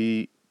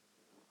nicely.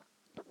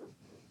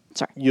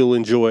 Sorry. You'll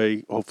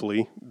enjoy,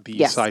 hopefully, the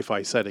Yes.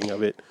 sci-fi setting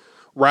of it,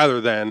 rather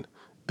than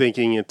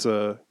thinking it's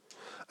a.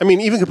 I mean,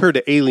 even compared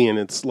to Alien,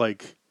 it's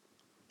like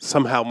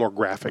somehow more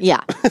graphic. Yeah,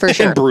 for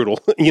sure. and brutal.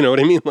 You know what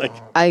I mean? Like,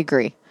 I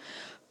agree.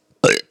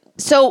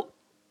 So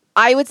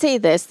I would say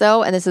this,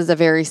 though, and this is a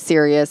very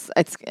serious,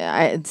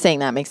 saying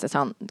that makes it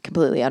sound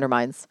completely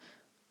undermines.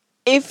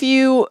 If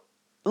you,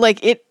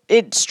 like, it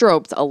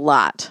strobes a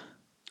lot.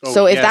 Oh,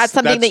 So if yes, that's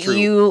something that's that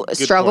true. you Good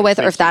struggle point. with,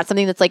 or Thank if that's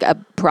something that's like a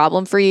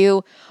problem for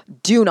you,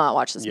 do not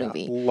watch this Yeah,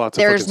 movie. lots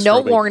of There's fucking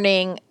no strobing.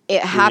 warning.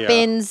 It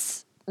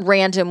happens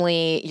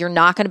randomly. You're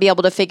not going to be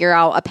able to figure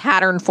out a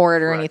pattern for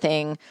it or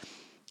anything.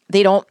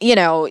 They don't,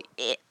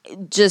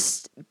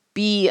 just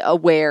be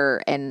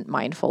aware and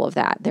mindful of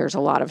that. There's a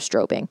lot of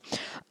strobing.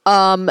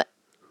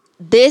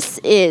 This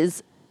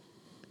is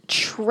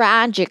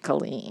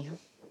tragically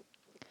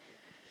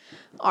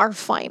our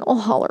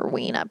final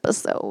Hollerween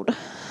episode.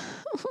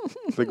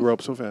 they grow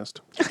up so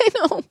fast.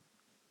 I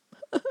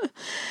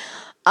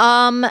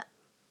know.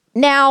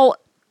 Now,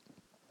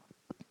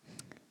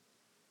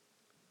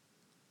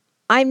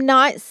 I'm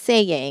not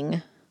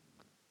saying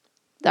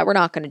that we're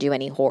not going to do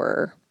any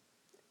horror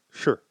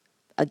Sure.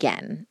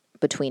 again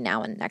between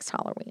now and next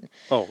Halloween.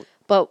 Oh,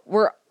 But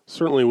we're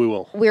certainly we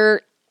will.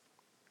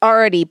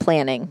 already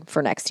planning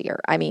for next year.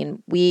 I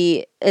mean,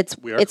 We are?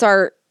 it's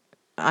our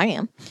I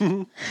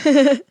am.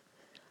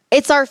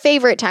 It's our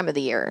favorite time of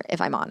the year,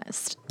 if I'm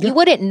honest. You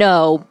wouldn't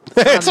know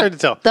It's hard to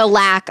tell. the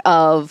lack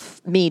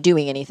of me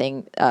doing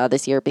anything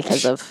this year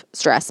because of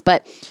stress,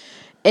 but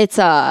it's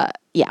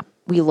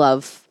we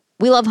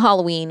love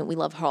Halloween, we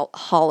love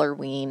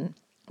Hollerween,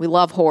 we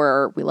love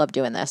horror, we love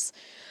doing this.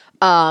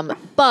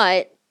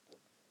 But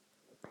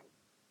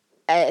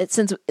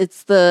since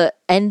it's the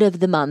end of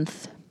the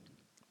month,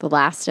 the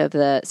last of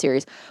the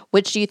series,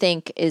 which do you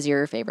think is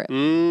your favorite?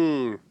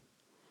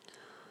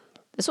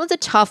 This one's a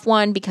tough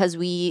one because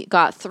we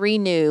got three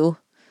new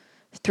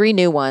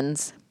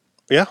ones,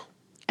 Yeah.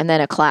 and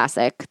then a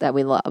classic that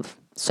we love.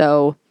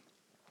 So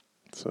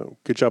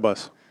Good job,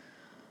 us.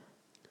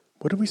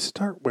 What did we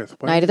start with?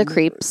 Why Night of did the we-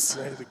 Creeps.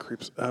 Night of the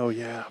Creeps. Oh,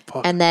 yeah.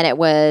 Fuck. and then it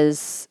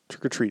was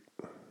Trick or Treat.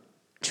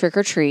 Trick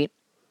or Treat.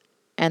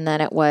 And then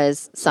it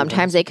was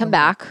Sometimes They Come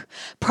Back.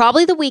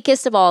 Probably the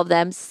weakest of all of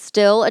them.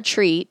 Still a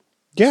treat.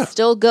 Yeah.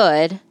 Still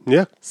good.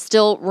 Yeah.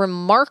 Still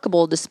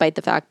remarkable despite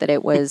the fact that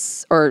it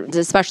was, or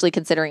especially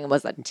considering it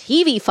was a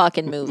TV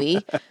fucking movie.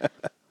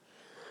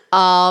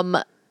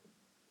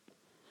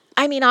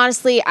 I mean,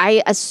 honestly,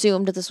 I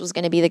assumed this was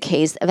going to be the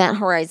case. Event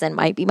Horizon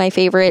might be my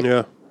favorite.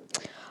 Yeah.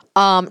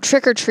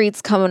 Trick or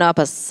Treat's coming up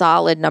a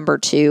solid number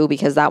 2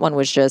 because that one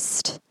was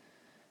just,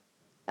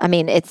 I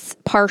mean, it's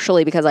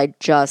partially because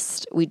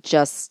we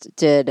just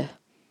did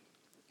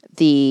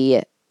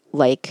the,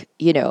 like,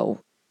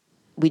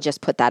 we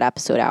just put that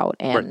episode out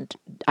and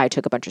I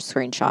took a bunch of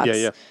screenshots. Yeah,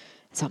 yeah.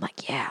 So I'm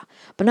like, yeah.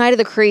 But Night of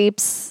the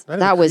Creeps, Night of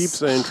that the was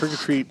Creeps and Trick or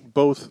Treat,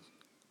 both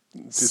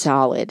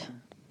solid.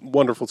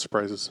 wonderful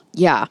surprises.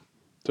 Yeah.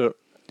 So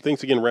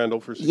thanks again, Randall,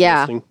 for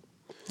Yeah. suggesting.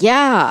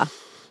 Yeah.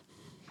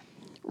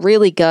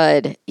 Really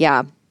good.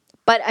 Yeah.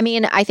 But I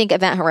mean, I think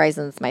Event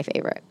Horizon's my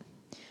favorite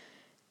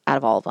out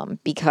of all of them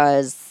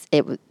because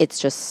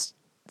it's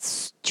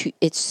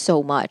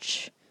so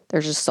much.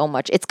 There's just so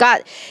much.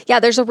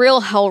 There's a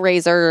real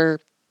Hellraiser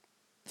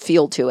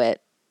feel to it,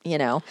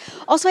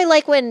 Also, I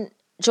like when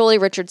Jolie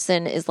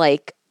Richardson is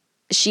like,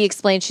 she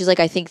explains, she's like,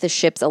 I think the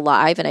ship's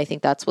alive and I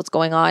think that's what's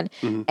going on.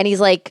 Mm-hmm. And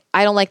he's like,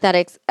 I don't like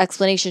that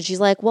explanation. She's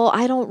like, well,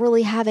 I don't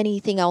really have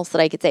anything else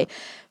that I could say.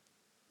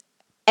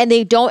 And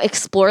they don't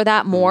explore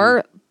that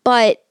more,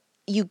 but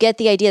you get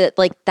the idea that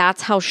like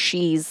that's how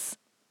she's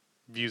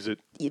views it.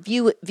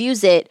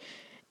 Views it.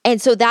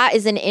 And so that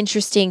is an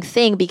interesting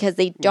thing because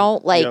they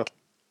don't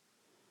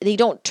they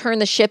don't turn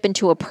the ship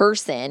into a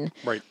person.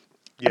 Right.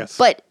 Yes.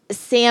 But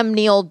Sam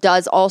Neill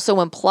does also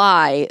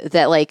imply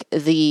that like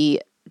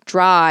the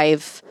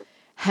drive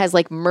has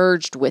like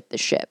merged with the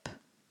ship.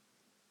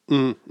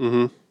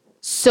 Mm-hmm.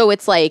 So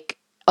it's like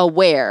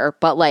aware,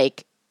 but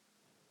like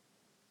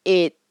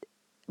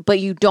but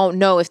you don't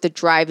know if the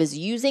drive is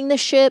using the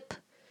ship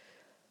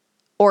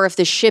or if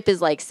the ship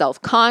is like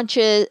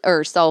self-conscious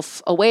or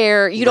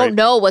self-aware. You don't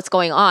know what's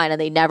going on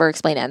and they never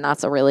explain it. And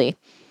that's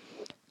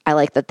I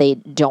like that they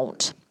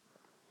don't.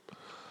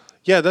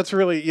 Yeah, that's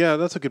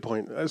a good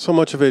point. So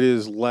much of it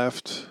is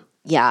left.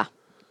 Yeah.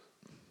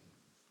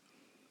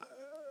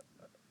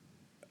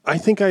 I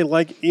think I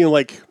like,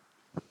 like,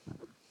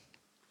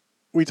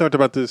 we talked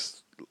about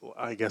this,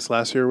 I guess,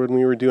 last year when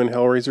we were doing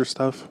Hellraiser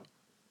stuff.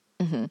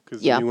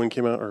 Because the new one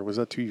came out, or was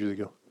that 2 years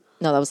ago?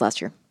 No, that was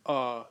last year.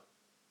 That,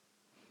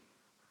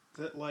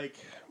 like,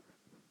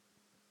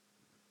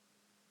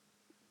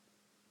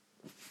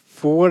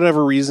 for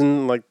whatever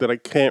reason, like, that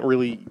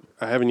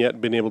I haven't yet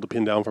been able to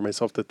pin down for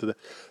myself that the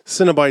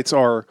Cenobites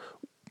are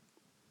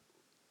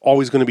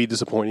always going to be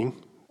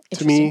disappointing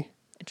to me.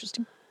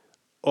 Interesting.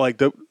 Like,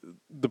 the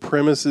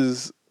premise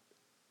is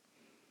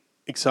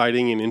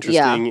exciting and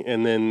interesting,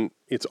 and then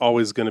it's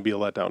always going to be a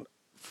letdown.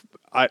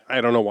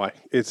 I don't know why.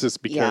 It's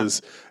just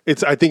because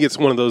I think it's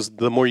one of those,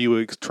 the more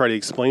you try to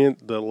explain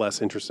it, the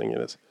less interesting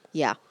it is.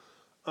 Yeah.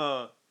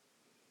 The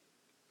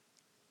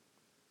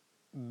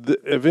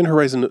Event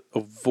Horizon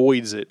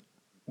avoids it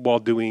while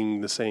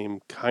doing the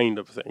same kind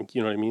of thing.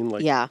 You know what I mean?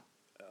 Like,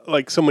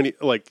 like so many,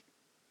 like,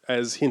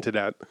 as hinted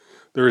at,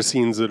 there are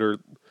scenes that are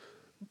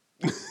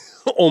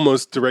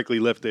almost directly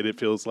lifted, it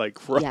feels like.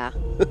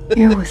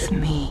 You're with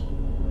me.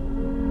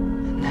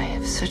 And I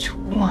have such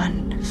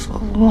wonderful,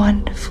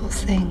 wonderful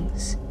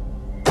things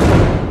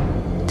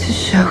to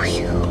show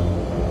you.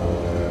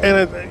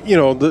 And,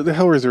 the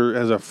Hellraiser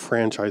as a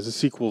franchise, the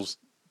sequels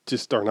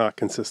just are not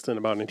consistent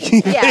about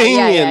anything.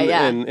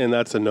 And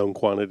that's a known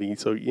quantity.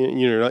 So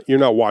you're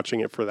not watching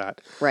it for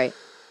that. Right.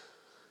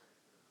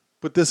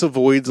 But this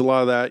avoids a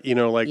lot of that,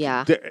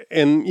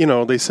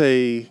 they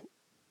say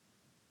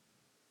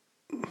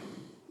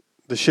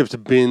the ship's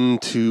been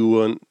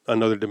to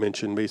another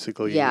dimension,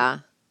 basically. Yeah.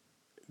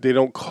 They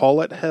don't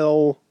call it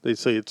hell. They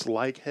say it's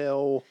like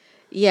hell.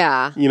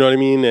 Yeah. You know what I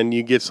mean? And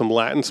you get some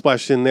Latin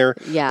splashed in there.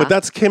 Yeah. But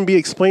that can be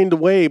explained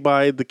away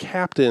by the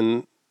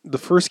captain, the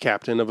first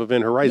captain of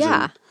Event Horizon.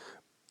 Yeah.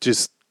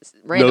 Just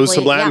randomly knows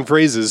some Latin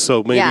phrases,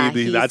 so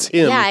maybe that's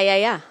him.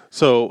 Yeah.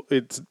 So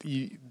it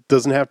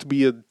doesn't have to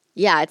be a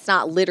it's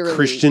not literally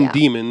Christian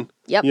demon.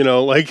 Yep.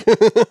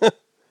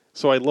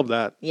 So I love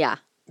that. Yeah.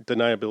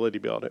 Deniability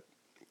about it.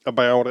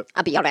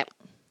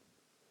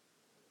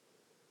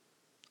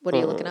 What are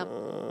you looking up?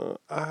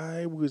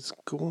 I was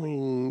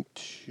going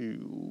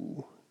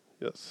to...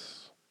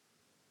 Yes.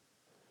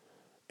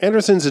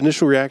 Anderson's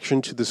initial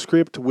reaction to the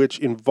script, which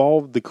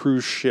involved the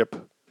cruise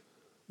ship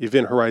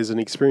Event Horizon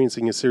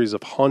experiencing a series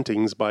of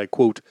hauntings by,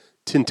 quote,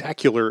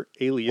 tentacular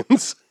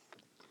aliens,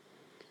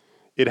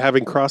 it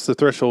having crossed the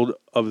threshold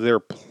of their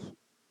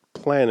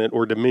planet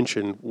or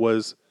dimension,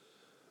 was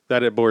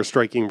that it bore a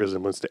striking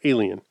resemblance to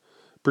Alien.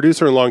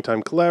 Producer and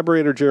longtime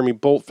collaborator Jeremy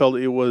Bolt felt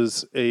it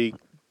was a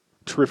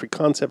terrific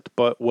concept,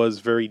 but was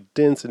very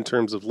dense in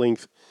terms of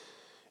length,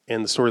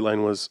 and the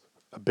storyline was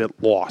a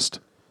bit lost.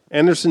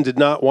 Anderson did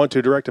not want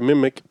to direct a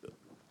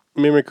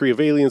mimicry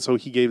of Alien, so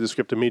he gave the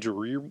script a major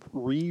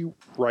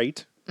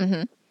rewrite,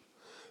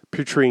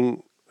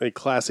 picturing a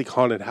classic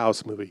haunted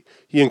house movie.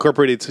 He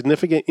incorporated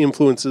significant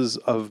influences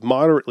of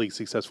moderately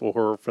successful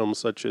horror films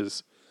such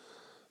as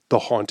The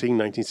Haunting,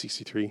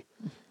 1963,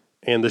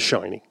 and The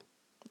Shining.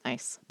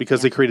 Nice.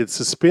 Because they created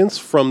suspense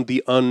from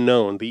the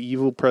unknown. The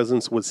evil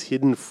presence was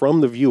hidden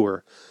from the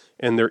viewer,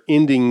 and their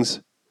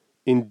endings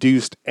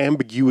induced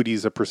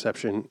ambiguities of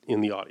perception in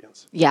the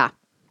audience. Yeah.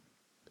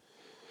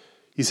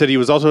 He said he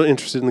was also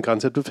interested in the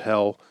concept of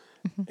hell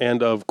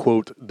and of,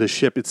 quote, the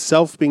ship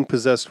itself being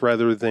possessed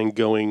rather than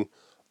going,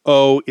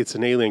 oh, it's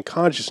an alien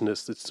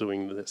consciousness that's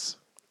doing this.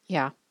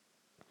 Yeah.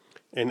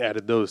 And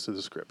added those to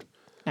the script.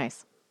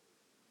 Nice.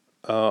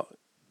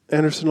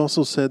 Anderson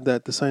also said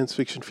that the science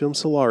fiction film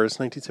Solaris,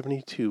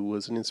 1972,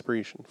 was an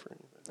inspiration for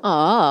him.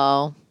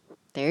 Oh,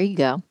 there you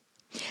go.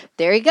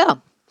 There you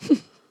go.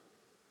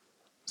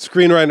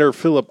 Screenwriter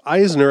Philip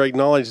Eisner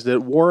acknowledged that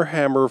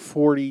Warhammer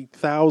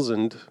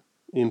 40,000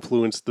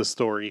 influenced the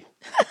story.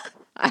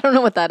 I don't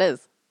know what that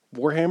is.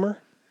 Warhammer?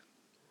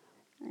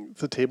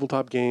 It's a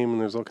tabletop game,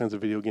 and there's all kinds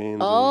of video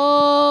games.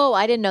 Oh,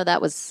 I didn't know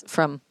that was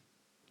from...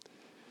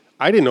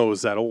 I didn't know it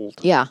was that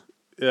old. Yeah.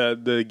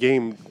 The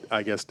game,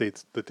 I guess,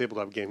 the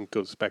tabletop game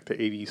goes back to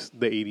the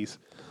 80s.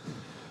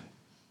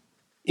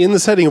 In the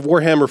setting of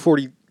Warhammer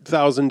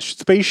 40,000,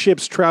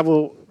 spaceships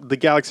travel the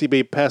galaxy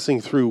bay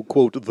passing through,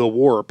 quote, the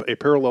warp, a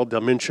parallel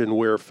dimension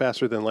where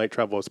faster than light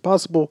travel is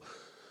possible.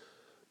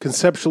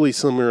 conceptually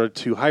similar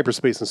to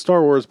hyperspace in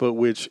Star Wars, but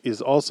which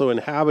is also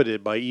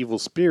inhabited by evil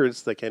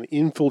spirits that can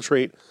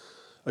infiltrate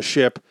a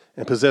ship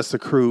and possess the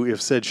crew if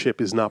said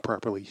ship is not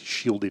properly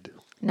shielded.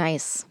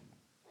 Nice.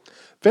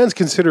 Fans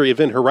consider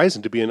Event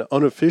Horizon to be an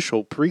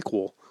unofficial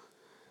prequel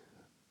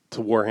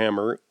to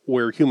Warhammer,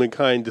 where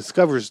humankind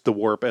discovers the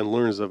warp and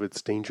learns of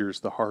its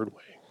dangers the hard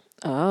way.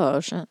 Oh,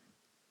 shit.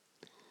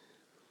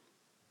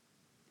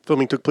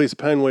 Filming took place at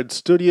Pinewood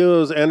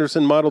Studios.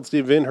 Anderson modeled the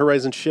Event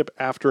Horizon ship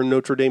after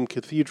Notre Dame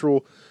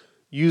Cathedral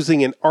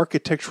using an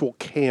architectural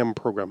CAM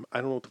program.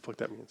 I don't know what the fuck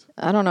that means.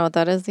 I don't know what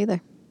that is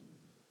either.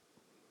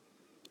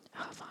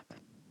 Oh, fuck.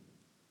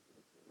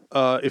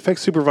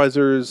 Effects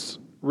supervisors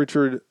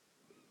Richard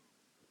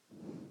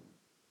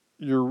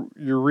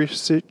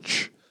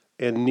Urisic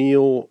and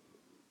Neil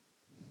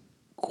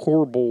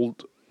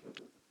Corbold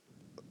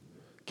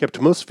kept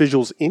most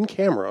visuals in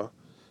camera,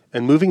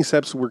 and moving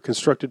sets were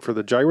constructed for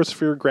the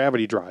gyrosphere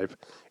gravity drive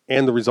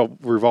and the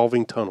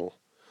revolving tunnel.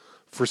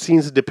 For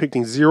scenes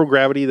depicting zero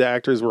gravity, the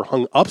actors were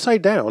hung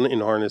upside down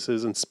in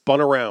harnesses and spun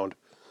around.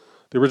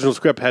 The original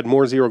script had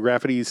more zero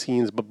gravity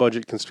scenes, but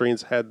budget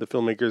constraints had the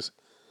filmmakers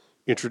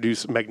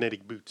introduce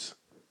magnetic boots.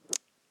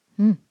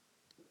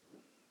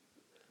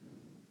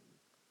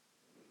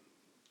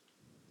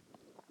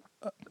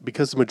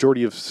 Because the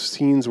majority of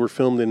scenes were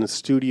filmed in a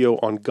studio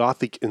on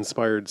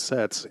Gothic-inspired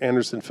sets,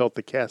 Anderson felt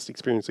the cast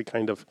experienced a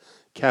kind of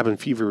cabin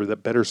fever that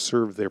better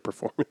served their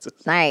performances.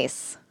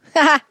 Nice.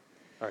 All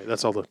right,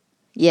 that's all the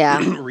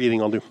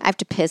reading I'll do. I have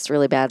to piss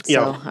really bad, so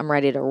Yeah. I'm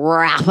ready to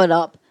wrap it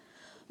up.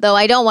 Though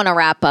I don't want to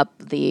wrap up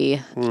the...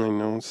 I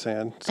know, it's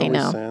sad. It's I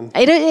always know. sad.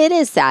 It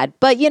is sad.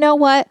 But you know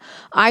what?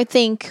 I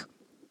think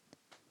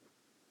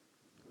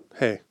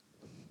Hey,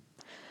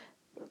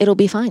 it'll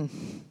be fine.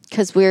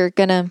 Because we're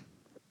going to...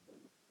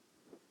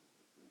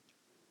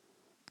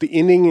 the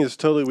ending is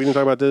totally, we didn't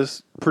talk about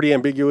this, pretty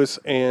ambiguous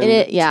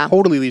and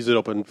totally leaves it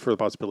open for the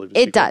possibility of a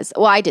It sequel. does.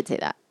 Well, I did say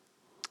that.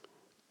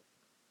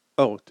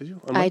 Oh, did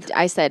you?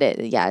 I said it.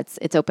 Yeah,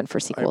 it's open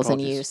for sequels,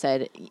 and you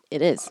said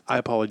it is. I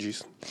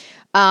apologize.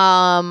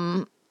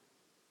 And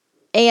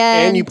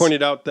you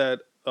pointed out that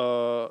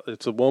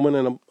it's a woman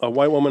and a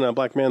white woman and a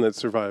black man that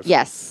survived.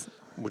 Yes.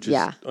 Which is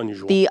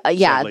unusual.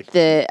 Sadly.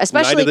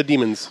 Especially Night of the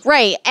Demons.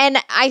 Right. And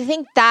I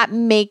think that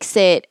makes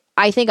it,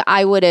 I think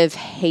I would have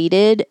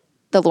hated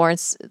the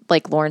Lawrence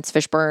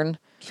Fishburne.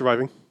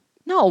 Surviving?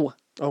 No.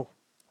 Oh.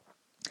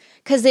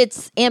 Because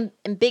it's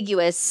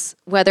ambiguous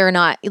whether or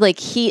not, like,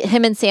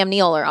 him and Sam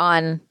Neill are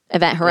on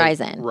Event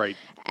Horizon. Right.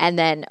 And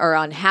then, or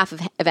on half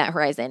of Event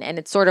Horizon. And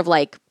it's sort of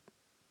like,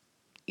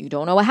 you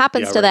don't know what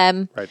happens to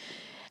them. Right.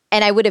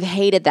 And I would have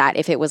hated that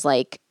if it was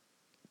like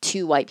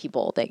two white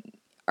people that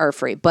are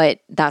free.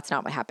 But that's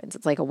not what happens.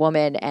 It's like a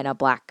woman and a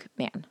black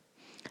man.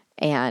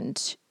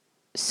 And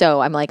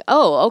so I'm like,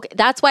 oh, okay.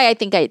 That's why I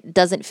think it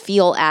doesn't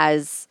feel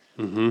as,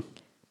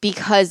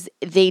 because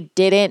they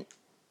didn't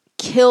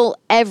kill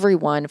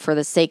everyone for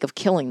the sake of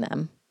killing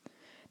them.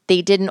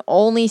 They didn't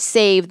only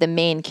save the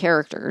main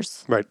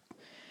characters. Right.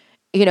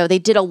 You know, they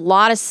did a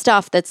lot of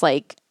stuff that's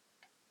like,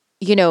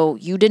 you know,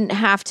 you didn't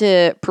have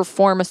to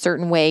perform a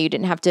certain way. You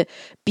didn't have to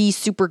be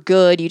super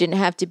good. You didn't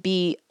have to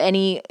be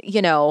any,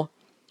 you know.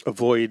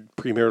 Avoid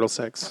premarital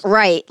sex.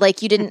 Right.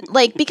 Like you didn't,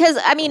 like, because,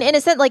 I mean, in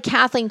a sense, like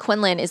Kathleen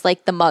Quinlan is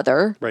like the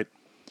mother. Right.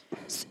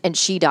 And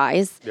she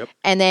dies. Yep.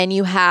 And then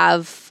you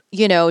have,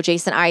 you know,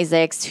 Jason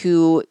Isaacs,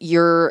 who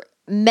you're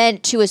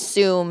meant to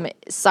assume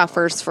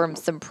suffers from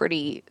some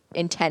pretty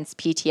intense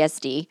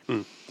PTSD.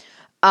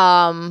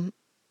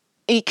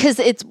 Because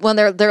it's when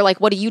they're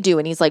like, what do you do?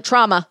 And he's like,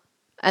 trauma.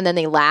 And then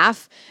they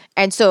laugh.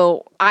 And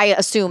so I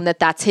assume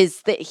that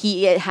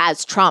he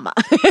has trauma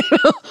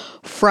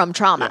from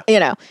trauma, you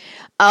know.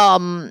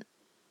 And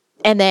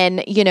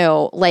then, you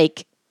know,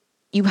 like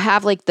you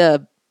have like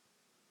the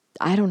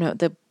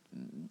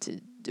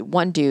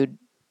one dude,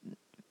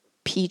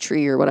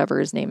 Petrie or whatever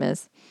his name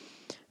is.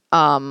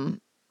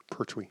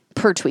 Pertwee,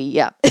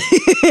 yeah.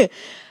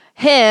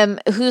 Him,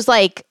 who's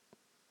like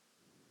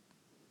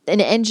an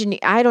engineer.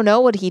 I don't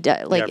know what he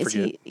does. Like, is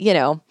he, you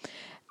know,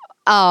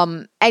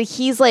 and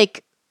he's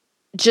like,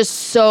 just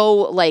so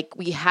like,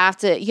 we have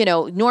to, you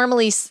know,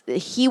 normally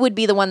he would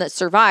be the one that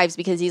survives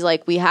because he's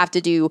like, we have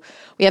to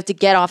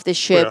get off this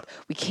ship. Yeah.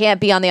 We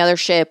can't be on the other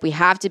ship. We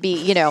have to be,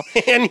 you know.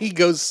 And he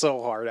goes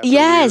so hard at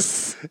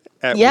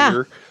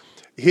Weir.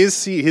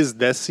 His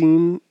death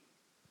scene.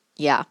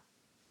 Yeah.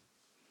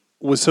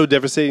 Was so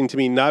devastating to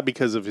me, not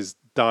because of his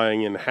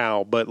dying and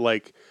how, but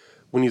like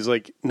when he's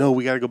like, no,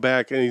 we got to go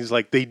back. And he's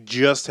like, they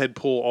just had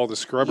pulled all the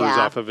scrubbers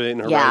off of it in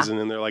Horizon.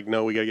 And they're like,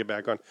 no, we got to get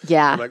back on.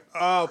 Yeah. I'm like,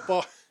 oh,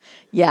 fuck.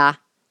 Yeah.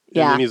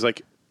 Yeah. And then he's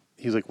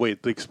like,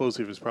 wait, the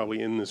explosive is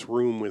probably in this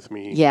room with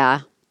me.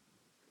 Yeah.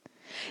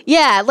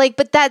 Yeah. Like,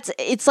 but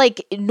it's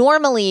like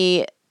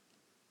normally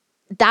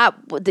that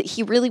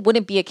he really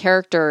wouldn't be a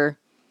character,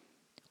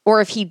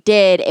 or if he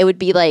did, it would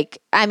be like,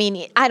 I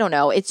mean, I don't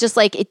know. It's just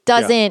like, it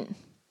doesn't.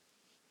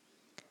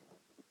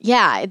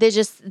 Yeah, they're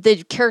just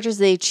the characters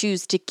they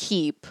choose to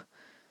keep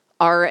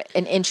are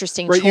an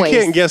interesting choice. You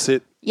can't guess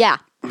it. Yeah,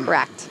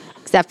 correct.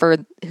 except for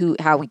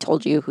how we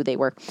told you who they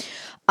were.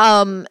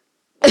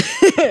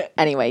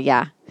 Anyway,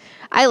 yeah,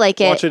 I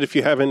like it. Watch it if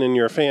you haven't, and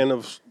you're a fan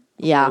of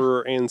Yeah.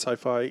 horror and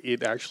sci-fi.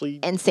 It actually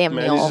And Sam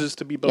Neill. manages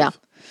to be both. Yeah.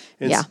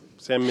 And Yeah.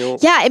 Sam Neill.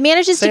 Yeah, it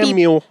manages to be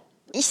Samuel.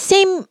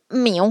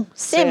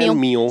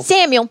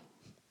 Samuel.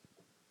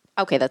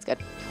 Okay, that's good.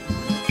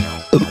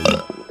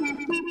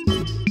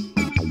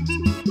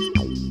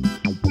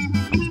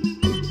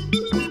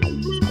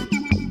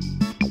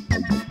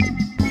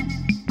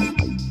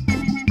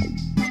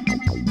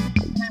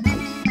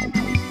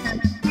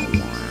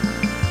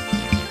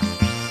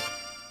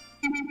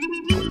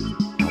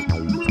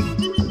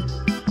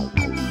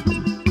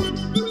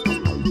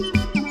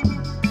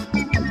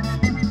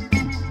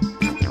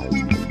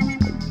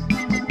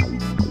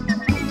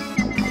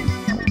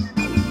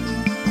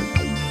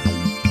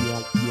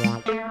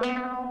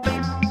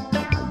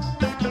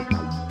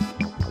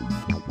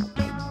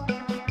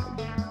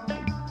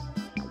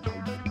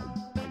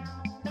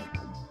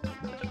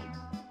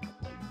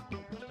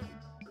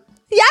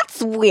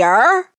 That's weird.